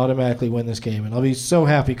automatically win this game. And I'll be so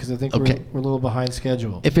happy because I think we're a little behind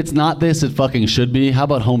schedule. If it's not this, it fucking should be. How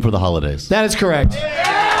about Home for the Holidays? That is correct.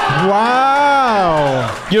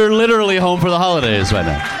 Wow. You're literally home for the holidays right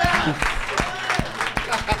now.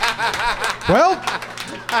 Well,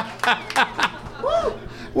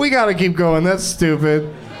 We gotta keep going. That's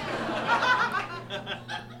stupid.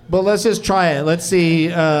 But let's just try it. Let's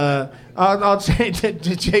see. I'll change it.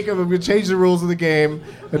 Jacob, I'm gonna change the rules of the game.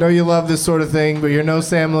 I know you love this sort of thing, but you're no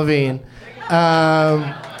Sam Levine.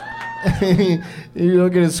 You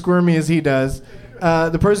don't get as squirmy as he does.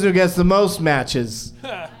 The person who gets the most matches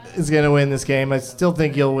is gonna win this game. I still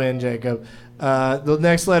think you'll win, Jacob. The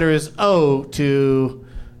next letter is O to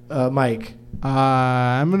Mike.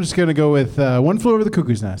 I'm just going to go with One Flew Over the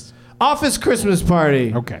Cuckoo's Nest. Office Christmas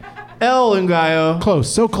Party. Okay. L and Ngaio.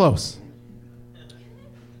 Close, so close.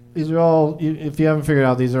 These are all, if you haven't figured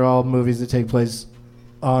out, these are all movies that take place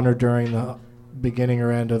on or during the beginning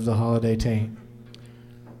or end of the holiday taint.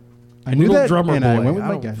 I knew Little that, Drummer and Boy. I went with I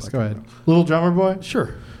my don't guess. fucking Go ahead. Little Drummer Boy?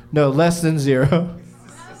 Sure. No, less than 0.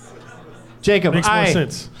 Jacob, Makes more I.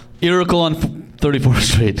 sense. Iracle on 34th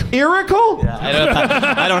Street. Iracle?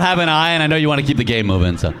 Yeah, I don't have an eye, and I know you want to keep the game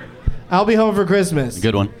moving, so. I'll Be Home for Christmas.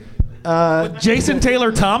 Good one. Jason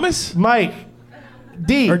Taylor Thomas? Mike.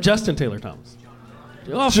 D. Or Justin Taylor Thomas?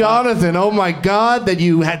 Oh, Jonathan, oh my God, that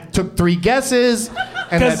you took 3 guesses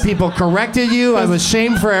and that people corrected you. I'm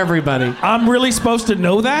ashamed for everybody. I'm really supposed to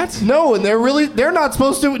know that? No, and they're not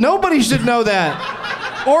supposed to. Nobody should know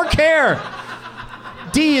that or care.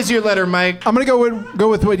 D is your letter, Mike. I'm going to go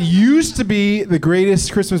with what used to be the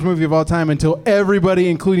greatest Christmas movie of all time until everybody,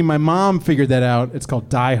 including my mom, figured that out. It's called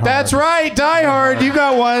Die Hard. That's right, Die Hard. You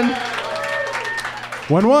got one.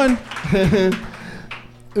 1-1.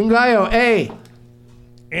 Ngaio, A.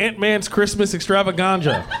 Ant-Man's Christmas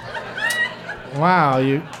Extravaganza. Wow,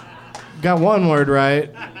 you got one word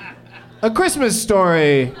right. A Christmas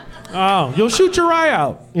Story. Oh, you'll shoot your eye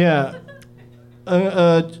out. Yeah.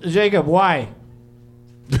 Jacob, why?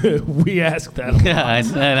 We asked that. Yeah, I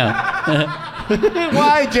know.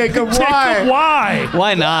 Why, Jacob? Why? Jacob, why?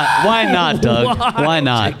 Why not? Why not, Doug? Why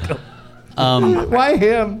not? Why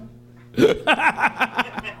him?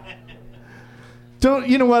 Don't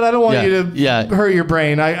you know what? I don't want you to hurt your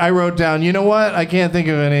brain. I wrote down. You know what? I can't think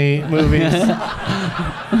of any movies.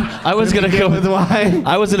 I was gonna go with why.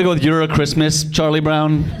 I was gonna go with You're a Christmas, Charlie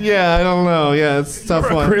Brown. Yeah, I don't know. Yeah, it's a tough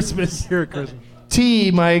one. Christmas. You're a Christmas.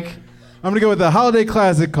 T, Mike. I'm going to go with a holiday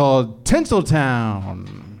classic called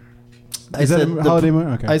Tinseltown. Is that a holiday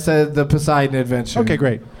movie? Okay. I said The Poseidon Adventure. Okay,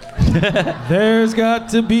 great. There's got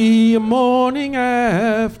to be a morning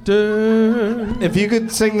after. If you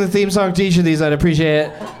could sing the theme song to each of these, I'd appreciate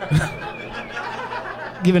it.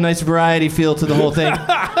 Give a nice variety feel to the whole thing.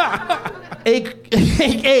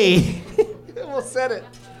 A. Almost said it.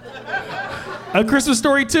 A Christmas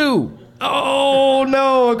Story 2. Oh,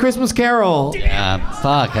 no. A Christmas Carol. Yeah,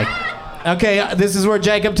 fuck. Okay, this is where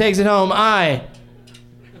Jacob takes it home. I.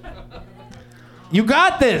 You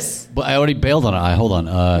got this. But I already bailed on it. Hold on.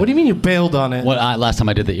 What do you mean you bailed on it? Last time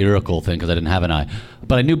I did the Iracle thing because I didn't have an eye.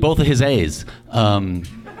 But I knew both of his A's. I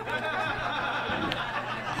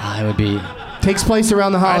would be... Takes place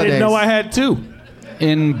around the holidays. I didn't know I had 2.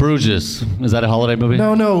 In Bruges. Is that a holiday movie?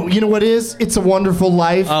 No. You know what it is? It's a Wonderful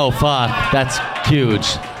Life. Oh, fuck. That's huge.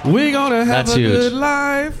 We're gonna have That's a huge. good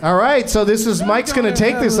life. All right, so this is Mike's going to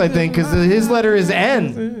take this, I think, because his letter is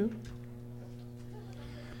N.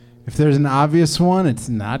 If there's an obvious one, it's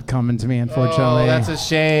not coming to me, unfortunately. Oh, that's a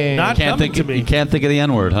shame. Not coming to me. You can't think of the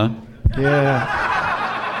N-word, huh?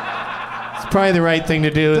 Yeah. It's probably the right thing to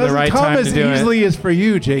do in the right time to do Doesn't come as easily as for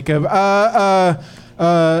you, Jacob.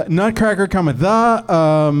 Nutcracker come with the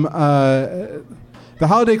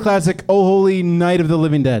holiday classic, Oh Holy Night of the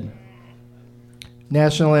Living Dead.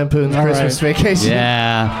 National Lampoon's Christmas Vacation.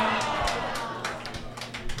 Yeah.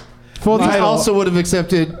 Full I title. also would have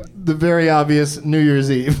accepted the very obvious New Year's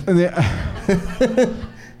Eve.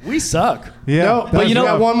 We suck. Yeah. No, but you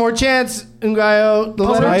got one more chance, Ngaio. The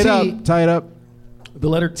letter T. Tie it up. The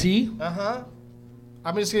letter T? Uh-huh.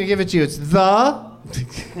 I'm just going to give it to you. It's the.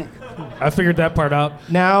 I figured that part out.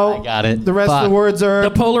 Now, I got it. The rest of the words are.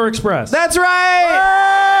 The Polar Express. That's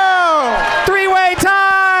right! Three-way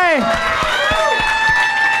tie!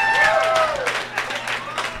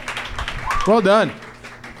 Well done.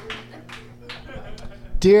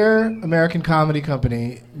 Dear American Comedy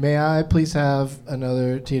Company, may I please have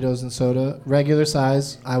another Tito's and soda? Regular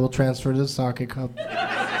size. I will transfer to the socket cup.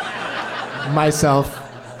 Myself.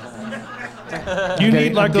 You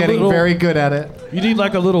need like I'm getting a little. very good at it. You need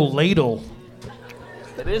like a little ladle.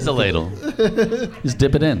 It is a ladle. Just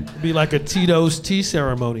dip it in. It'd be like a Tito's tea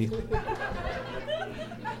ceremony.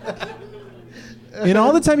 In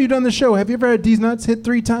all the time you've done the show, have you ever had D's nuts hit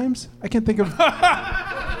 3 times? I can't think of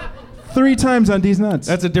 3 times on D's Nuts.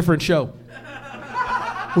 That's a different show.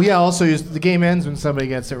 Well, yeah. Also, the game ends when somebody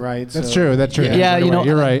gets it right. That's true. That's true. Yeah, You're right,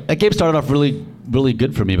 you're right. That game started off really, really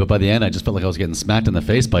good for me, but by the end, I just felt like I was getting smacked in the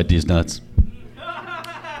face by D's Nuts.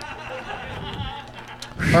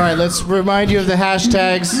 All right, let's remind you of the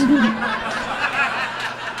hashtags.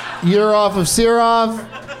 You're off of Sirof,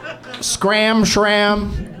 Schramm,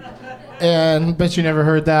 and bet you never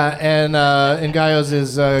heard that. And Ngaio's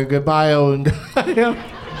is goodbye,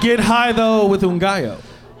 Ngaio. Get high though with Ngaio.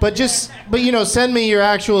 But send me your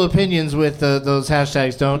actual opinions with those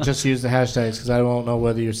hashtags. Don't just use the hashtags because I won't know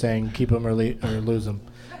whether you're saying keep them or lose them.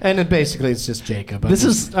 And then basically, it's just Jacob.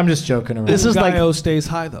 I'm just joking around. This is Ngaio stays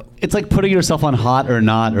high though. It's like putting yourself on hot or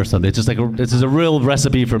not or something. It's just like this is a real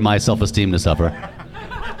recipe for my self-esteem to suffer.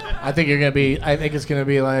 I think it's gonna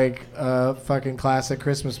be like a fucking classic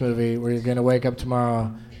Christmas movie where you're gonna wake up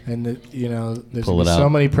tomorrow and there's gonna be so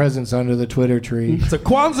many presents under the Twitter tree. It's a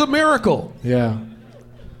Kwanzaa miracle. Yeah.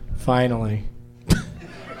 Finally.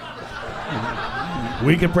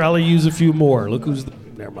 We could probably use a few more. Look who's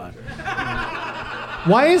never mind.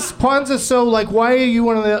 Why is Kwanzaa so why are you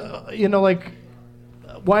one of the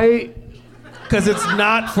why? Because it's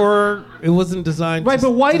not for. It wasn't designed. Right,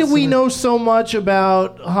 but why do we know so much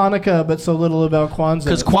about Hanukkah but so little about Kwanzaa?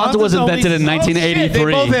 Because Kwanzaa was invented in 1983.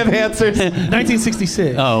 They both have answers.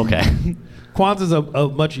 1966. Oh, okay. Kwanzaa's a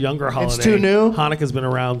much younger holiday. It's too new? Hanukkah's been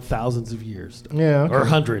around thousands of years. Yeah, okay. Or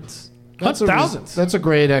hundreds. Thousands. That's a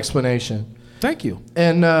great explanation. Thank you.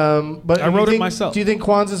 And but I wrote it myself. Do you think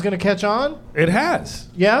Kwanzaa's going to catch on? It has.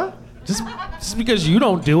 Yeah? Just because you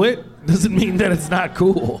don't do it doesn't mean that it's not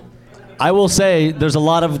cool. I will say there's a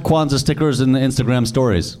lot of Kwanzaa stickers in the Instagram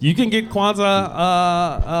stories. You can get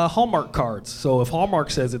Kwanzaa Hallmark cards. So if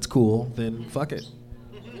Hallmark says it's cool, then fuck it.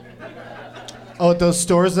 Oh, those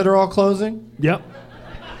stores that are all closing? Yep.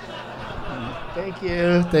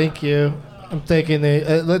 Thank you. I'm thinking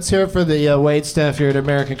let's hear it for the wait staff here at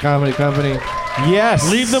American Comedy Company.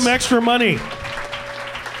 Yes. Leave them extra money.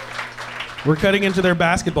 We're cutting into their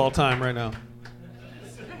basketball time right now.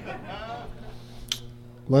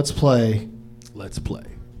 Let's play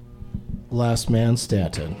Last Man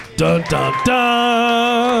Stanton. Dun dun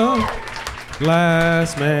dun.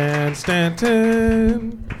 Last Man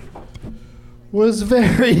Stanton. Was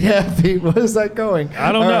very happy. What is that going?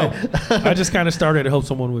 I don't know. Right. I just kind of started to hope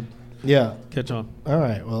someone would catch on. All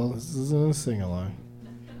right. Well, this isn't a sing-along.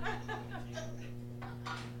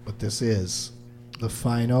 But this is the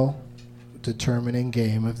final determining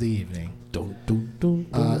game of the evening.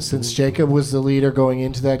 Since Jacob was the leader going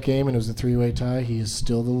into that game and it was a 3-way tie, he is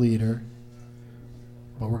still the leader.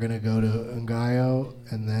 But we're going to go to Ngaio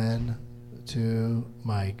and then to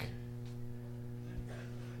Mike.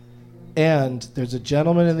 And there's a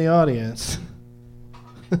gentleman in the audience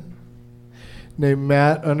named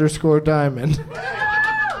Matt_Diamond.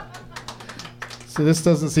 So this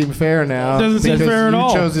doesn't seem fair now. Doesn't seem fair at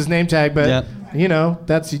all. You chose his name tag, but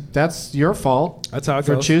that's your fault. That's how it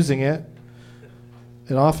for goes. Choosing it.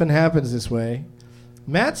 It often happens this way.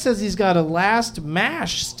 Matt says he's got a last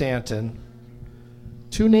mash Stanton.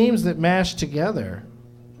 2 names that mash together.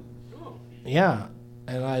 Yeah,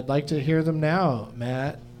 and I'd like to hear them now,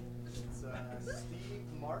 Matt.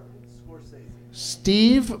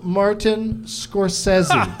 Steve Martin Scorsese.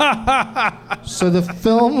 So the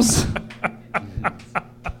films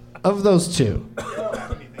of those two.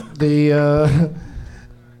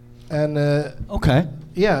 Okay.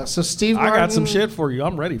 Yeah, so Steve Martin. I got some shit for you.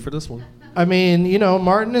 I'm ready for this one. I mean,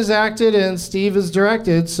 Martin has acted and Steve has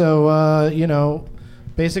directed, so,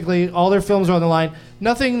 basically all their films are on the line.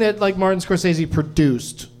 Nothing that, Martin Scorsese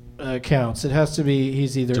produced counts. It has to be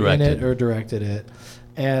he's either Directed. in it or directed it.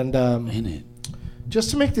 And In it. just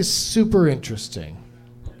to make this super interesting.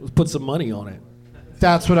 Let's put some money on it.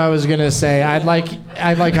 That's what I was going to say. I'd like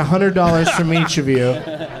 $100 from each of you.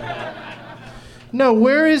 No,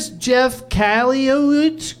 where is Jeff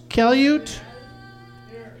Caliute?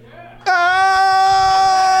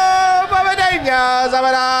 Oh,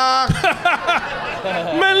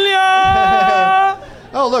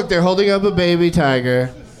 oh, look, they're holding up a baby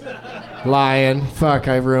tiger. Lion. Fuck,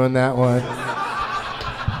 I ruined that one.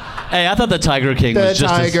 Hey, I thought the Tiger King was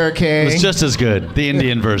just as good. The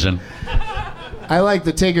Indian version. I like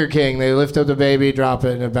the Tiger King. They lift up the baby, drop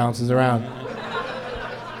it, and it bounces around.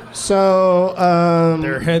 So,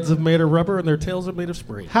 their heads are made of rubber and their tails are made of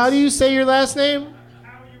springs. How do you say your last name?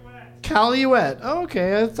 Caliuette. Oh,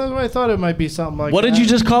 okay. I thought it might be something like that. What did you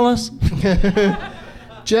just call us?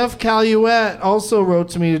 Jeff Caliuette also wrote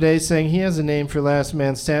to me today saying he has a name for Last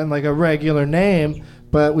Man Stanton, like a regular name,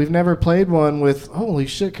 but we've never played one with, holy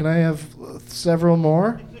shit, can I have several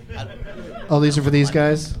more? Oh, these are for these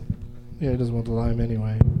guys? Yeah, he doesn't want the lime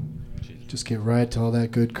anyway. Just get right to all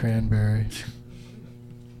that good cranberry.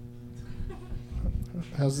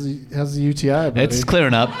 How's the UTI, buddy? It's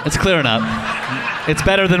clearing up. It's clearing up. It's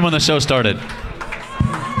better than when the show started.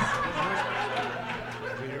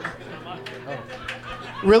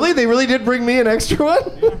 Really? They really did bring me an extra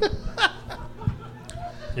one?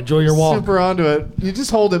 Enjoy your walk. Super onto it. You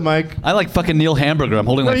just hold it, Mike. I like fucking Neil Hamburger. I'm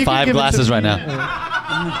holding No, like you can 5 give it to glasses me. right now.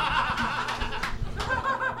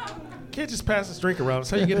 Can't just pass this drink around.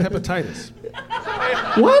 That's how you get hepatitis.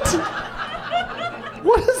 What?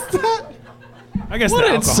 What is that? I guess What the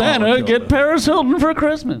did alcohol Santa will kill get them. Paris Hilton for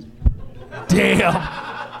Christmas? Damn.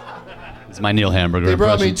 It's my Neil Hamburger They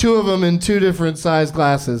brought me impression. 2 of them in 2 different size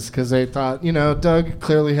glasses because they thought, Doug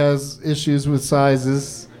clearly has issues with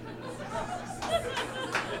sizes.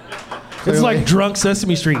 It's like drunk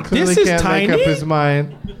Sesame Street. Clearly This is can't tiny. make up his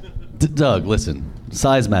mind. Doug, listen.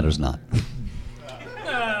 Size matters not.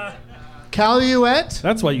 Caluette?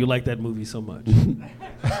 That's why you like that movie so much. Did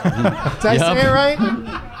I say it right?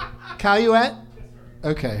 Caluette?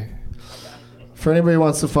 Okay. For anybody who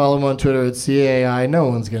wants to follow him on Twitter, it's CAI. No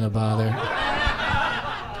one's going to bother.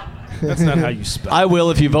 That's not how you spell. I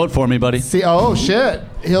will if you vote for me, buddy. Oh, shit.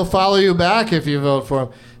 He'll follow you back if you vote for him.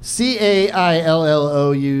 CAILLOUTTE.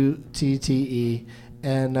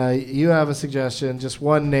 And you have a suggestion, just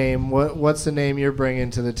one name. What's the name you're bringing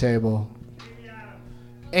to the table?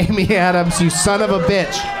 Amy Adams, you son of a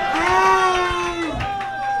bitch.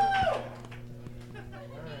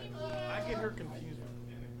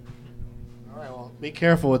 All right, well, be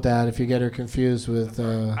careful with that if you get her confused with.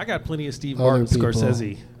 I got plenty of Steve other Martin, people.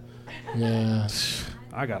 Scorsese. Yeah.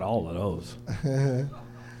 I got all of those.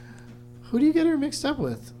 Who do you get her mixed up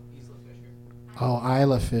with? Oh,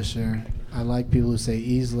 Isla Fisher. I like people who say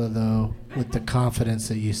Isla, though, with the confidence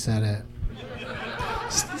that you said it.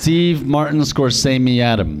 Steve Martin Scorsese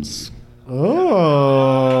Adams. Oh.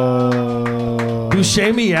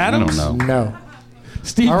 Buscemi Adams? I don't know. No.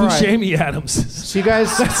 Steve All right. Buscemi Adams. So you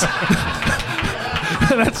guys...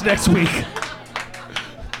 That's next week.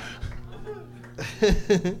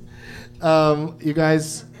 You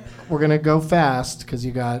guys, we're going to go fast because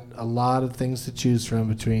you got a lot of things to choose from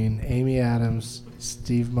between Amy Adams,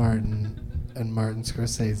 Steve Martin, and Martin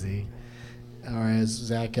Scorsese. Or as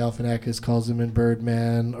Zach Galifianakis calls him in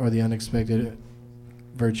Birdman, or The Unexpected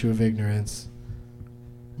Virtue of Ignorance,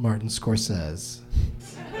 Martin Scorsese.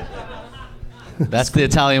 That's the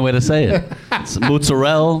Italian way to say it. It's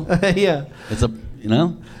mozzarella. Yeah. It's a,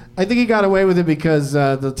 I think he got away with it because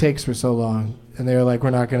the takes were so long. And they were like,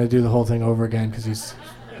 we're not going to do the whole thing over again because he's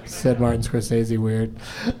said Martin Scorsese weird.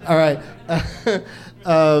 All right.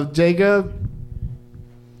 Jacob,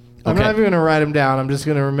 I'm not even going to write him down. I'm just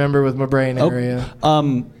going to remember with my brain area.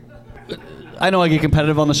 I know I get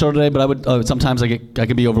competitive on the show today, but I would sometimes I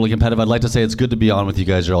can be overly competitive. I'd like to say it's good to be on with you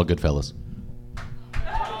guys. You're all good fellas.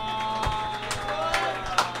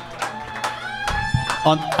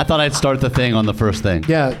 I thought I'd start the thing on the first thing.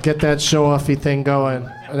 Yeah, get that show-offy thing going.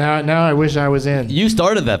 Now I wish I was in. You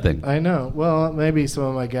started that thing. I know. Well, maybe some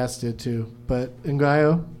of my guests did too. But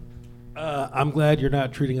Ngaio? I'm glad you're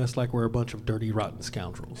not treating us like we're a bunch of dirty, rotten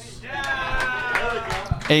scoundrels.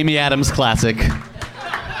 Amy Adams classic.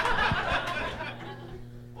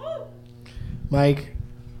 Mike?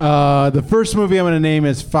 The first movie I'm going to name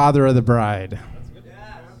is Father of the Bride.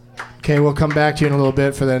 Okay, we'll come back to you in a little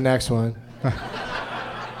bit for the next one.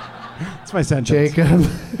 That's my sentence. Jacob?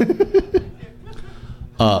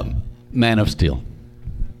 Man of Steel.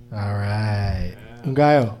 All right.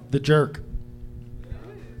 Ngaio? The Jerk.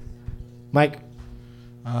 Mike?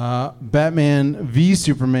 Batman v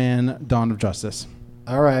Superman: Dawn of Justice.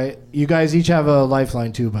 All right. You guys each have a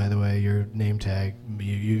lifeline, too, by the way, your name tag.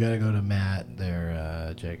 You got to go to Matt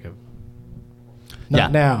there, Jacob.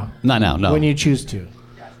 Not now. Not now, no. When you choose to.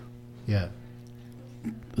 Yeah.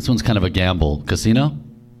 This one's kind of a gamble. Casino?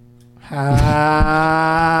 I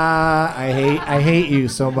hate you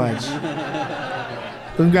so much.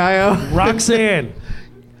 Ngaio? Roxanne.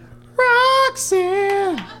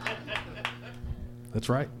 Roxanne. That's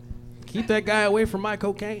right. Keep that guy away from my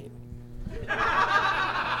cocaine.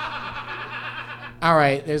 All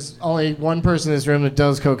right. There's only one person in this room that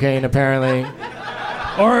does cocaine, apparently.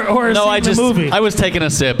 Or No, the movie. I was taking a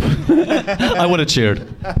sip. I would have cheered.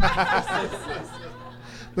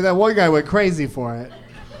 But that one guy went crazy for it.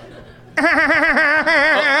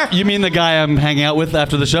 You mean the guy I'm hanging out with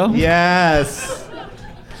after the show? Yes.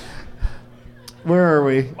 Where are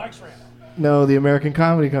we? Mike Schramm. No, the American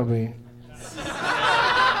Comedy Company.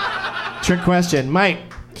 Trick question. Mike.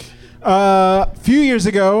 A few years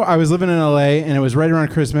ago, I was living in LA, and it was right around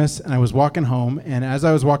Christmas, and I was walking home. And as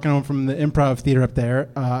I was walking home from the improv theater up there,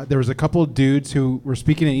 there was a couple of dudes who were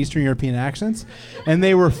speaking in Eastern European accents, and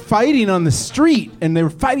they were fighting on the street, and they were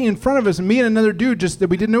fighting in front of us. And me and another dude, just that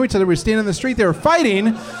we didn't know each other, we were standing on the street. They were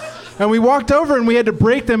fighting. And we walked over and we had to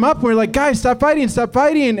break them up. We were like, guys, stop fighting, stop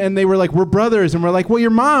fighting. And they were like, we're brothers. And we're like, well, your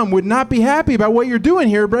mom would not be happy about what you're doing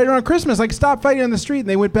here right around Christmas. Like, stop fighting on the street. And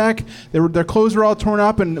they went back. Their clothes were all torn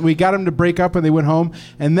up, and we got them to break up, and they went home.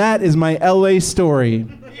 And that is my LA story.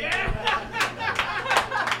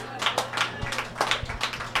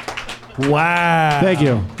 Wow. Thank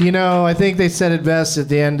you. You know, I think they said it best at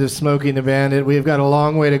the end of Smoking the Bandit. We've got a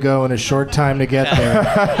long way to go and a short time to get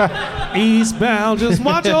there. Eastbound, just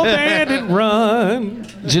watch your bandit run.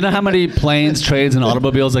 Do you know how many planes, trains, and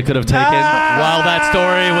automobiles I could have taken while that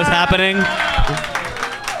story was happening?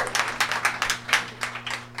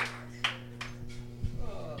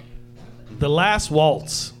 The Last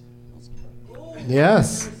Waltz.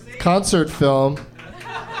 Yes. Concert film.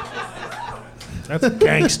 That's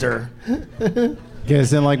gangster. You guys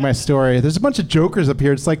didn't like my story. There's a bunch of jokers up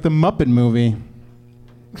here. It's like the Muppet movie.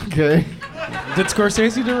 Okay. Did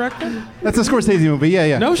Scorsese direct it? That's a Scorsese movie.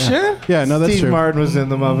 Yeah. No shit. Yeah, no, that's Steve true. Martin was in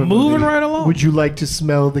the Muppet Moving movie. right along. Would you like to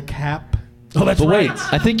smell the cap? Oh, that's But right.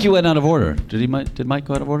 wait, I think you went out of order. Did Mike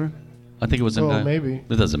go out of order? I think it was Oh, maybe.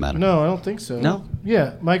 It doesn't matter. No, I don't think so. No?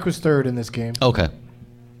 Yeah, Mike was third in this game. Okay.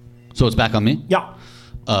 So it's back on me? Yeah.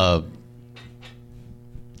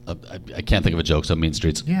 I can't think of a joke, so Mean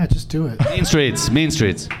Streets. Yeah, just do it. Mean Streets. Mean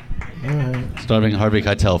Streets. All right. Starring Harvey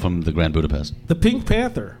Keitel from the Grand Budapest. The Pink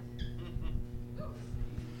Panther.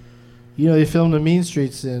 You know, they filmed the Mean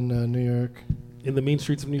Streets in New York. In the Mean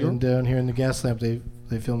Streets of New York? And down here in the Gas Lamp, they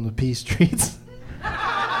filmed the P Streets.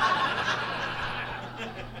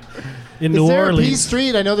 In Is New there Orleans. a P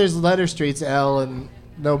Street? I know there's letter streets, L, and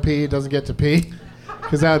no P, doesn't get to P.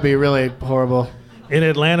 Because that would be really horrible. In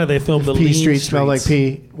Atlanta, they filmed the P Lean Street Streets. smell like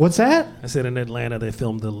P. What's that? I said in Atlanta, they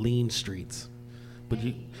filmed the Lean Streets. But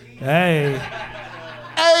you... Hey.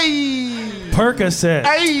 Hey! Percocet.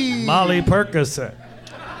 Hey! Molly Percocet.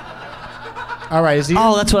 All right, is he?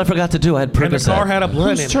 Oh, that's what I forgot to do. I had And the car Percocet. had a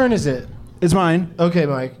blunt in Whose it. turn is it? It's mine. Okay,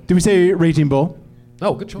 Mike. Did we say Raging Bull?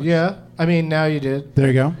 Oh, good choice. Yeah. I mean, now you did. There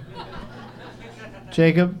you go.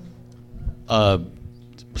 Jacob? I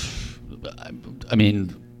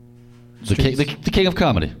mean, the king of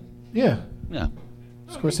comedy. Yeah. Yeah.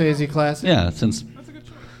 Scorsese classic? Yeah, since...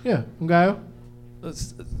 Yeah. Ngaio?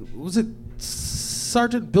 Was it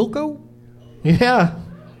Sergeant Bilko? Yeah.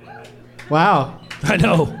 Wow. I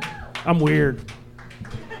know. I'm weird.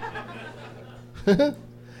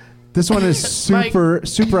 This one is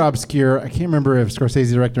super obscure. I can't remember if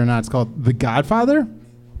Scorsese directed or not. It's called The Godfather.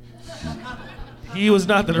 He was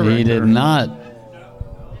not the director. He did not.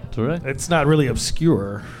 Correct. It's not really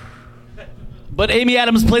obscure. But Amy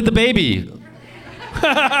Adams played the baby. Do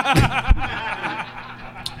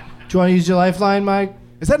you want to use your lifeline, Mike?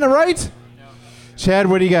 Is that in the right? Chad,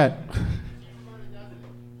 what do you got?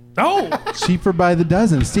 Oh! Cheaper by the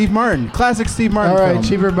dozen. Steve Martin. Classic Steve Martin All right, film.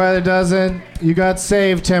 cheaper by the dozen. You got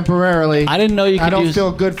saved temporarily. I didn't know you could I don't use...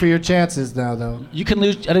 feel good for your chances now, though. You can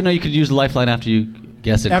lose... I didn't know you could use the lifeline after you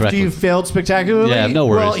guess it After correctly. you failed spectacularly? Yeah, no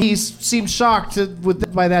worries. Well, he seemed shocked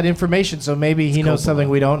by that information, so maybe he knows something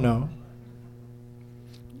we don't know.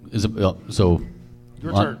 Is it, so...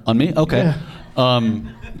 Your turn. On me? Okay.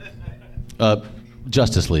 Yeah.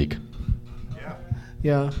 Justice League.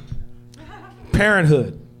 Yeah.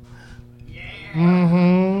 Parenthood.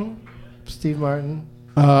 Mm-hmm. Steve Martin.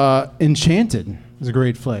 Enchanted is a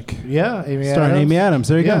great flick. Yeah, Amy Starring Adams. Amy Adams.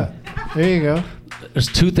 There you Yeah. There you go. There's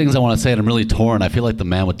two things I want to say, and I'm really torn. I feel like the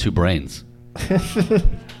man with two brains.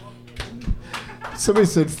 Somebody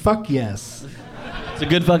said, fuck yes. It's a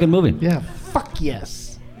good fucking movie. Yeah, fuck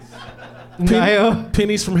yes. Ngaio.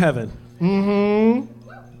 Pennies from Heaven. Mm-hmm.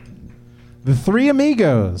 The Three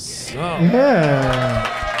Amigos. Yeah.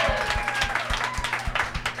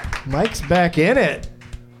 Mike's back in it.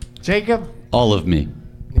 Jacob. All of me.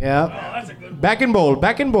 Yeah. Oh, that's a good Back in bowl.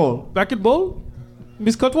 Back in bowl. Back in bowl?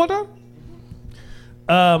 Miss Cutwater?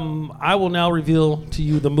 I will now reveal to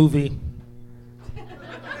you the movie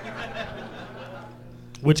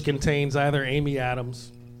which contains either Amy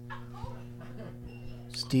Adams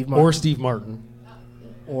Steve Martin. or Steve Martin.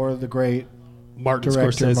 Or the great Martin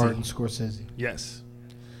director Scorsese. Martin Scorsese. Yes.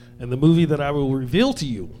 And the movie that I will reveal to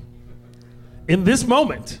you in this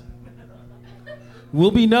moment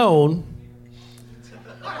will be known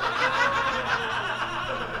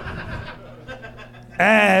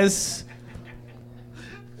as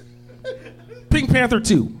Pink Panther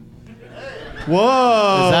 2.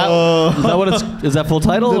 Whoa. Is that what it's? Is that full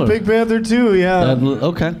title? The or? Big Panther 2, yeah.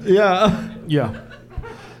 Okay. Yeah. Yeah.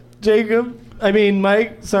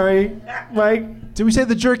 Mike. Sorry. Mike. Did we say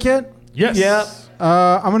The Jerk yet? Yes. Yeah.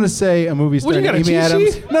 I'm going to say a movie What, you starring got a Amy cheat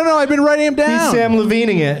Adams. sheet? No, I've been writing him down. He's Sam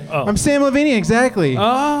Levining it. Oh. I'm Sam Levining, exactly.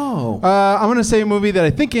 Oh. I'm going to say a movie that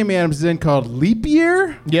I think Amy Adams is in called Leap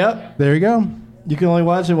Year. Yep. There you go. You can only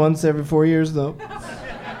watch it once every 4 years, though.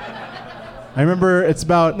 I remember it's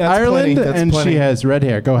about That's Ireland, plenty, that's and plenty. she has red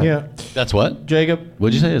hair. Go ahead. Yeah. That's what? Jacob.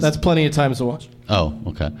 What'd you say? That's plenty of times to watch. Oh,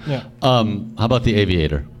 okay. Yeah. How about The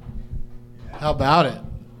Aviator? How about it?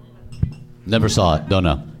 Never saw it. Don't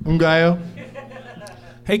know. Ngaio.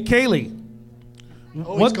 Hey, Kaylee.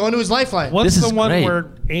 Oh, he's going to his lifeline. What's This the is one great.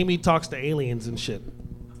 where Amy talks to aliens and shit?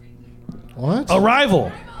 What?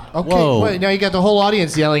 Arrival. Okay, Whoa. wait, now you got the whole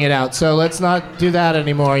audience yelling it out, so let's not do that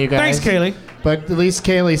anymore, you guys. Thanks, Kaylee. But at least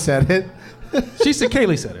Kaylee said it. She said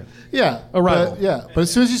Kaylee said it. Yeah. Arrival. But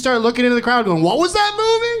as soon as you start looking into the crowd going, what was that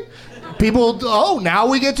movie? People, now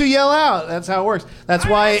we get to yell out. That's how it works. That's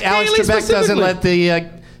why Alex Kaylee Trebek doesn't specifically. let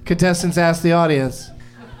the contestants ask the audience.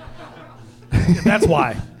 That's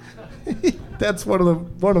why. That's one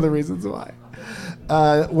of the reasons why.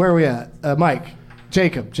 Where are we at? Mike.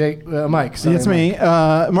 Mike. Sorry, It's me. Mike.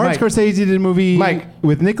 Martin Mike. Scorsese did a movie Mike.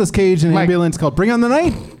 with Nicolas Cage and Mike. ambulance called Bring On the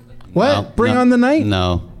Night. What? No. Bring on the night.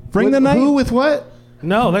 No. Bring the night. Who with what?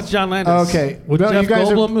 No, that's John Landis. Okay. With No, Jeff you guys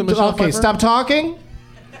Goldblum and Michelle okay, Pfeiffer? stop talking.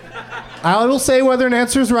 I will say whether an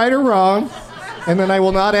answer is right or wrong, and then I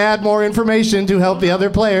will not add more information to help the other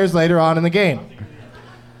players later on in the game.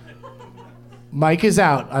 Mike is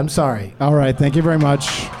out. I'm sorry. All right. Thank you very much.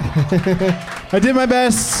 I did my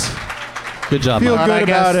best. Good job, Feel Mike. good I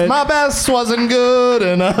guess about it. my best wasn't good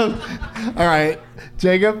enough. All right,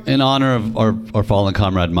 Jacob. In honor of our fallen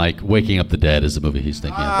comrade Mike, Waking Up the Dead is the movie he's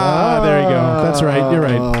thinking of. There you go. That's right. You're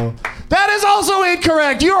right. That is also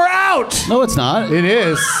incorrect. You are out. No, it's not. It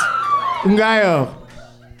is. Ngaio.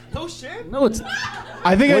 No shit. No, it's.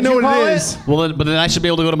 I think I What'd know you what call it it? is. Well, but then I should be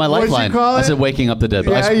able to go to my What'd you lifeline. call I it? said Waking Up the Dead.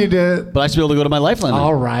 But Yeah, you did. But I should be able to go to my lifeline.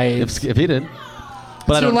 All right. If he did.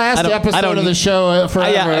 But It's your last episode of the show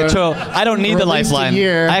forever. Yeah, true. I don't need Or the at least a lifeline.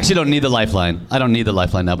 year. I actually don't need the lifeline. I don't need the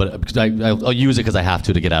lifeline now, but I'll use it because I have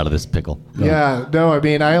to get out of this pickle. Go ahead. Yeah, no, I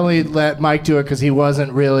mean, I only let Mike do it because he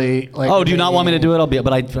wasn't really like. Oh, do you not want me to do it? I'll be.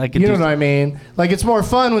 But I could. You do know what I mean? Like, it's more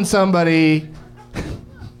fun when somebody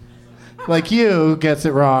like you gets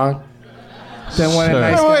it wrong than when Sure. a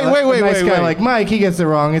nice guy, Wait, guy wait. like Mike, he gets it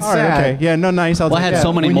wrong. It's All right. sad. Okay. Yeah. No. Nice. I'll Well, I take had that.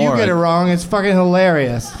 so many When more. you get it wrong, it's fucking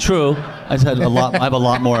hilarious. True. I just had a lot. I have a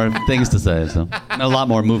lot more things to say. So and a lot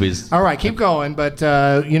more movies. All right, keep going. But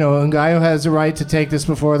Ngaio has the right to take this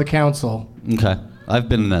before the council. Okay. I've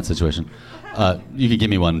been in that situation. You could give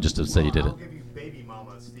me one just to say you did it.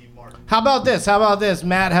 How about this?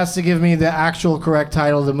 Matt has to give me the actual correct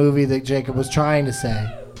title of the movie that Jacob was trying to say.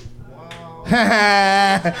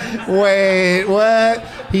 Wait, what?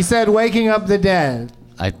 He said Waking Up the Dead.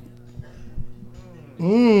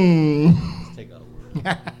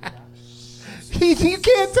 You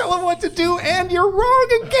can't tell him what to do, and you're wrong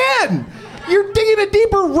again. You're digging a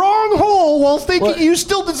deeper wrong hole while thinking you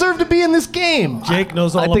still deserve to be in this game. Jake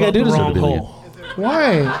knows all I think I about do the deserve wrong to be in the hole.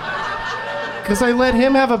 Why? Because I let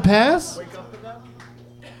him have a pass?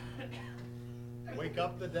 Wake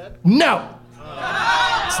up the dead? No.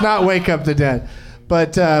 It's not Wake Up the Dead.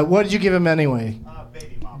 But what did you give him anyway?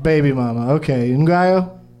 Baby mama. Baby Mama. Okay.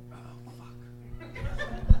 Ngaio?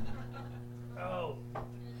 Oh.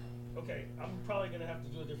 Okay, I'm probably going to have to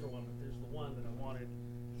do a different one, but there's the one that I wanted.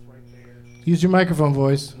 It's right there. Use your microphone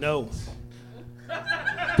voice. No.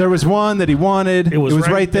 There was one that he wanted. It was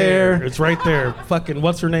right there. It's right there. Fucking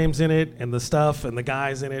what's her name's in it, and the stuff, and the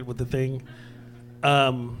guy's in it with the thing.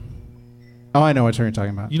 Oh, I know what you're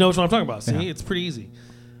talking about. You know what I'm talking about. See, Yeah. it's pretty easy.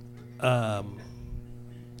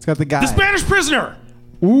 It's got the guy. The Spanish Prisoner.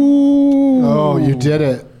 Ooh. Oh, you did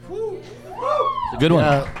it. A good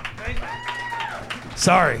one.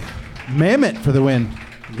 Sorry. Mammoth for the win.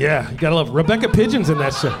 Yeah, you gotta love Rebecca Pigeon's in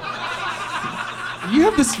that shit. You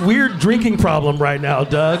have this weird drinking problem right now,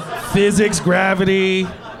 Doug. Physics, gravity.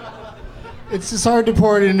 It's just hard to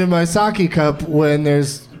pour it into my sake cup when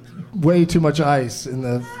there's way too much ice in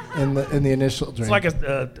the initial drink. It's like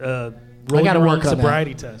a I gotta work on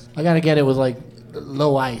sobriety that. test. I gotta get it with like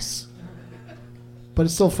low ice. But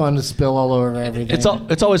it's still fun to spill all over everything.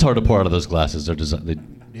 It's always hard to pour out of those glasses. They're designed.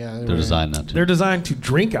 Yeah, They're designed not to. They're designed to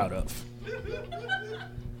drink out of.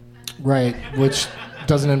 Right, which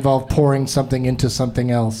doesn't involve pouring something into something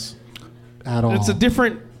else at all. It's a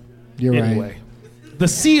different. You're anyway. The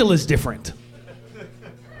seal is different.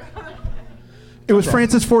 It was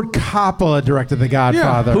Francis Ford Coppola directed The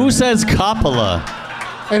Godfather. Who says Coppola?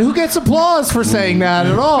 And who gets applause for saying that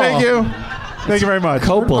at all? Thank you. Thank you very much.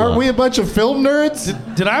 Coppola. Aren't we a bunch of film nerds?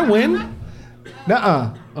 Did I win?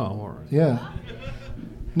 Nuh-uh. Oh, all right. Yeah.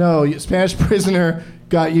 No, Spanish Prisoner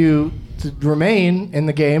got you to remain in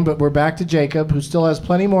the game, but we're back to Jacob, who still has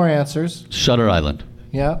plenty more answers. Shutter Island.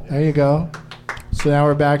 Yeah, there you go. So now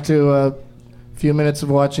we're back to a few minutes of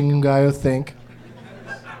watching Ngaio think.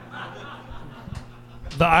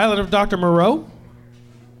 The Island of Dr. Moreau?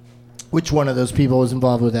 Which one of those people was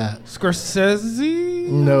involved with that? Scorsese?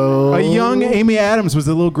 No. A young Amy Adams was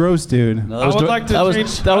a little gross dude. No, that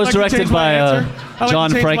was directed by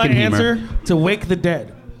John Frankenheimer. To Wake the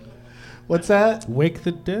Dead. What's that? Wake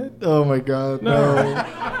the Dead? Oh my God, no.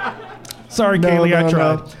 Sorry, Kaylee, I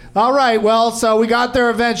tried. No. All right, well, so we got there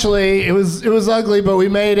eventually. It was ugly, but we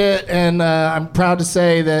made it, and I'm proud to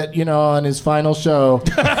say that, on his final show,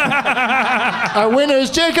 our winner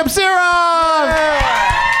is Jacob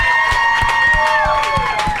Sirof!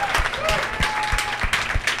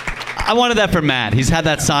 I wanted that for Matt. He's had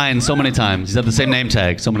that sign so many times. He's had the same name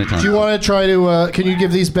tag so many times. Do you want to try to, can you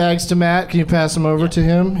give these bags to Matt? Can you pass them over to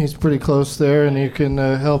him? He's pretty close there, and you can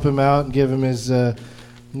help him out and give him his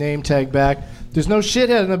name tag back. There's no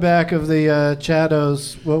shithead in the back of the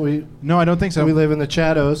Chados. No, I don't think so. We live in the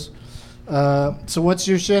Chados. So what's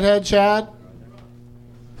your shithead, Chad?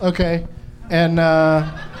 Okay. And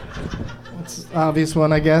it's an obvious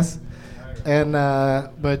one, I guess. And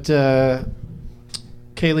but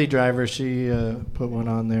Kaylee Driver, she put one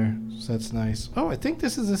on there, so that's nice. Oh, I think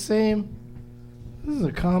this is the same. This is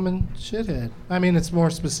a common shithead. I mean, it's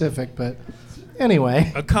more specific, but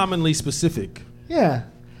anyway. A commonly specific. Yeah.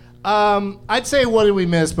 I'd say what did we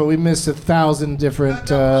miss, but we missed 1,000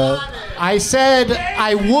 different. I said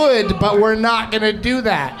I would, but we're not going to do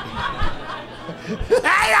that.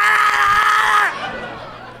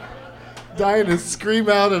 Dying to scream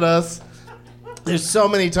out at us. There's so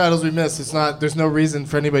many titles we missed. There's no reason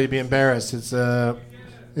for anybody to be embarrassed. It's a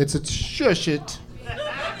shush it.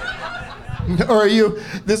 Or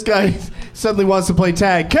this guy suddenly wants to play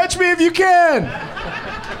tag. Catch me if you can!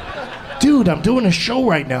 Dude, I'm doing a show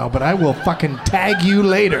right now, but I will fucking tag you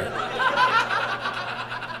later.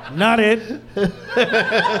 Not it.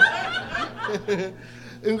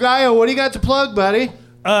 Ngaio, what do you got to plug, buddy?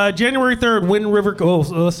 January 3rd, Wind River.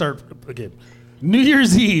 Let's start again. New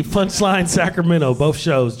Year's Eve, Punchline, Sacramento, both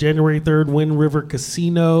shows. January 3rd, Wind River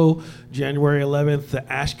Casino. January 11th, the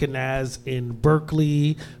Ashkenaz in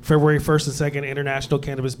Berkeley. February 1st and 2nd, International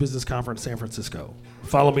Cannabis Business Conference, San Francisco.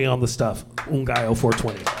 Follow me on the stuff. Ngaio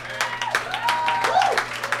 420.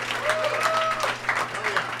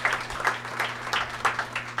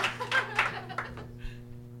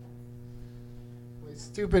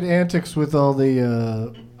 Stupid antics with all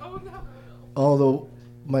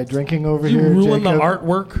my drinking over You here. ruined Jacob. the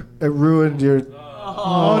artwork. It ruined your.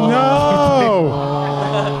 Oh no!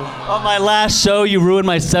 On my last show, you ruined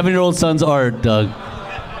my 7-year-old son's art, Doug.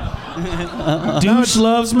 Douche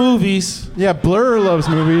loves movies. Yeah, Blur loves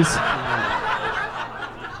movies.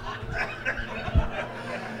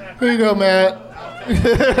 Here you go, Matt.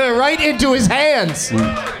 Right into his hands.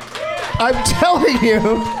 I'm telling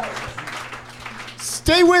you.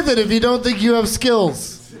 Stay with it if you don't think you have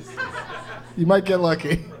skills. You might get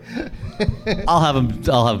lucky. I'll have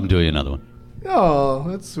him do you another one. Oh,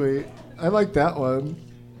 that's sweet. I like that one.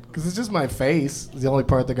 Because it's just my face. It's the only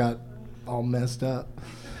part that got all messed up.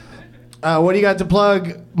 What do you got to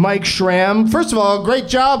plug, Mike Schramm? First of all, great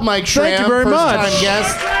job, Mike Schramm. Thank you very much. First-time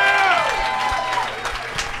guest.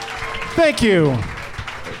 Thank you.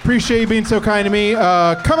 Appreciate you being so kind to me.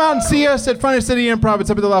 Come out and see us at Finest City Improv. It's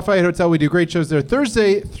up at the Lafayette Hotel. We do great shows there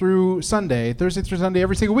Thursday through Sunday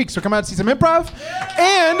every single week. So come out and see some improv.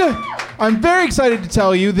 And I'm very excited to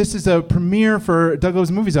tell you this is a premiere for Doug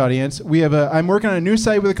Loves Movies audience. I'm working on a new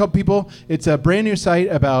site with a couple people. It's a brand new site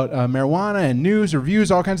about marijuana and news, reviews,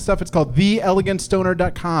 all kinds of stuff. It's called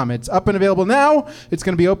theelegantstoner.com. It's up and available now. It's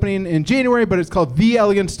going to be opening in January, but it's called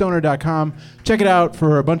theelegantstoner.com. Check it out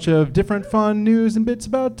for a bunch of different fun news and bits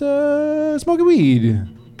about smoking weed.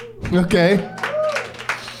 Okay.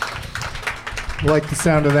 Like the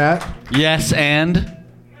sound of that. Yes, and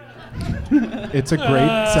it's a great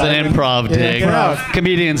it's an improv dig.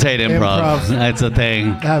 Comedians hate improv. That's a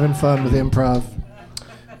thing. Having fun with improv.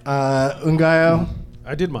 Ngaio?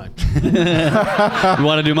 I did mine. You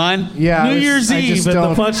want to do mine? Yeah. New Year's Eve at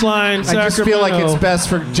the Punchline, Sacramento. I just feel like it's best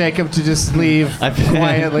for Jacob to just leave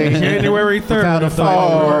quietly. January 3rd. Without a at the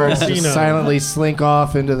final word. casino. Just silently slink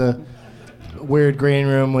off into the weird green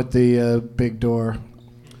room with the big door.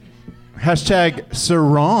 Hashtag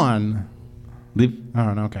Saran. I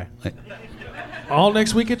don't know, okay. All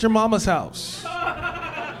next week at your mama's house.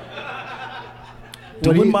 What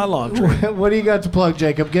do Doing you- my laundry. What do you got to plug,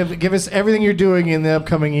 Jacob? Give us everything you're doing in the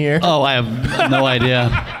upcoming year. Oh, I have no idea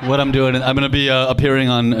what I'm doing. I'm going to be appearing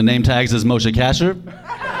on name tags as Moshe Kasher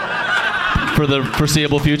for the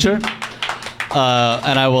foreseeable future.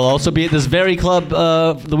 And I will also be at this very club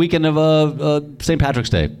the weekend of St. Patrick's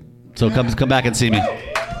Day. So come back and see me.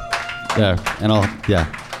 There. And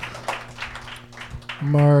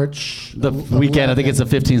March. The weekend, I think it's the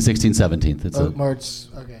 15th, 16th, 17th. It's March.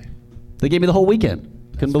 Okay. They gave me the whole weekend.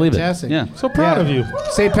 Couldn't believe Fantastic. it. Yeah. So proud of you.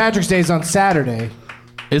 St. Patrick's Day is on Saturday,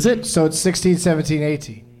 Is it? so it's 16, 17,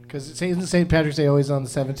 18. Because isn't St. Patrick's Day always on the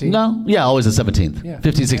 17th? No. Yeah, always the 17th. Yeah.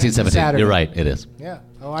 15, 16, It's a 17th. Saturday. You're right. It is. Yeah.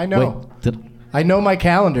 Oh, I know. Wait. I know my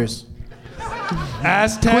calendars.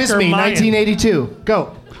 Aztec Quiz or me, Mayan? 1982.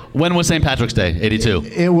 Go. When was St. Patrick's Day? 82.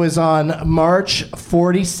 It was on March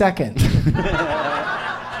 42nd.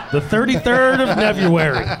 The 33rd of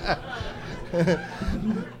February.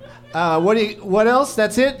 What else?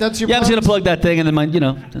 That's it? That's your Yeah, I'm just plugs? gonna plug that thing and then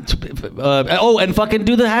and fucking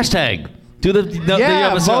do the hashtag. Do the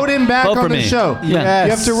vote him back vote on for the me. show. Yeah.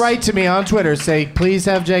 You have to write to me on Twitter. Say, please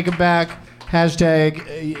have Jacob back.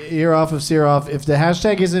 Hashtag year off of Sirof. If the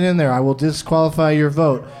hashtag isn't in there, I will disqualify your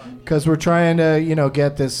vote because we're trying to,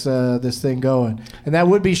 get this this thing going. And that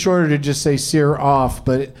would be shorter to just say Sirof,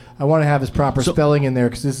 but I want to have his proper spelling in there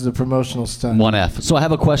because this is a promotional stunt. 1F. So I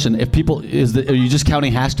have a question. If people are you just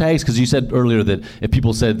counting hashtags? Because you said earlier that if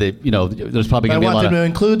people said that there's probably I gonna be a want lot them of to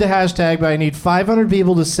include the hashtag, but I need 500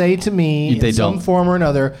 people to say to me They in some don't. form or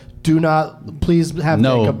another, do not, please have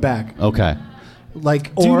no. Jacob back. Okay.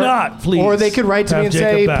 Do not, please, Or they could write to me have and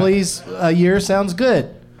Jacob say, back. please, a year sounds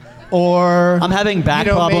good. Or I'm having back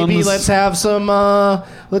maybe problems. let's have some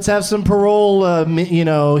parole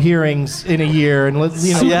hearings in a year, and let's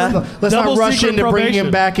let's Double not rush secret into bringing him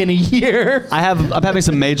probation. back in a year. I'm having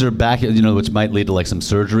some major back, which might lead to like some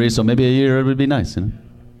surgery. So maybe a year would be nice.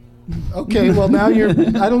 Okay, well now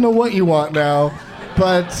I don't know what you want now,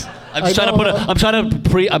 but. I'm trying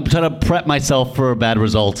to prep myself for a bad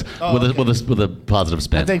result with a positive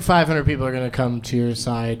spin. I think 500 people are going to come to your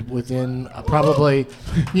side within probably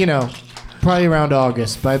around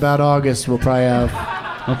August. By about August, we'll probably have.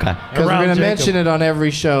 Okay. Because we're going to mention it on every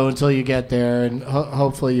show until you get there, and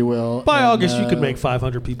hopefully you will. By And, August, you could make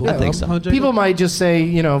 500 people. I think so. People might just say,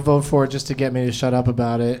 vote for it just to get me to shut up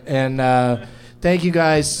about it. And thank you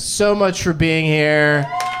guys so much for being here.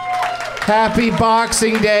 Happy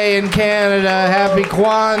Boxing Day in Canada. Happy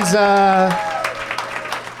Kwanzaa.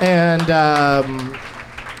 And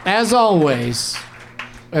as always,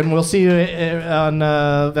 and we'll see you on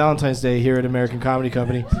Valentine's Day here at American Comedy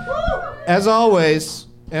Company. As always,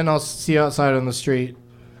 and I'll see you outside on the street.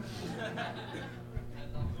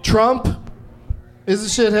 Trump is a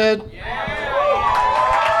shithead.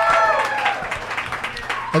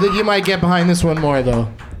 I think you might get behind this one more, though.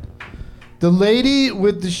 The lady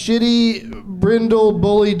with the shitty brindle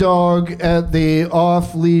bully dog at the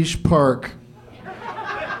off-leash park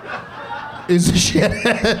is a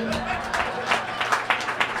shithead.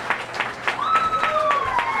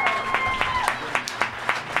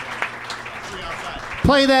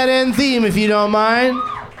 Play that end theme if you don't mind.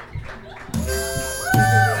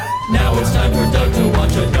 Now it's time for Doug to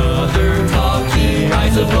watch another talkie.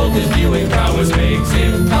 Rise of both his viewing prowess makes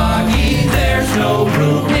him talk.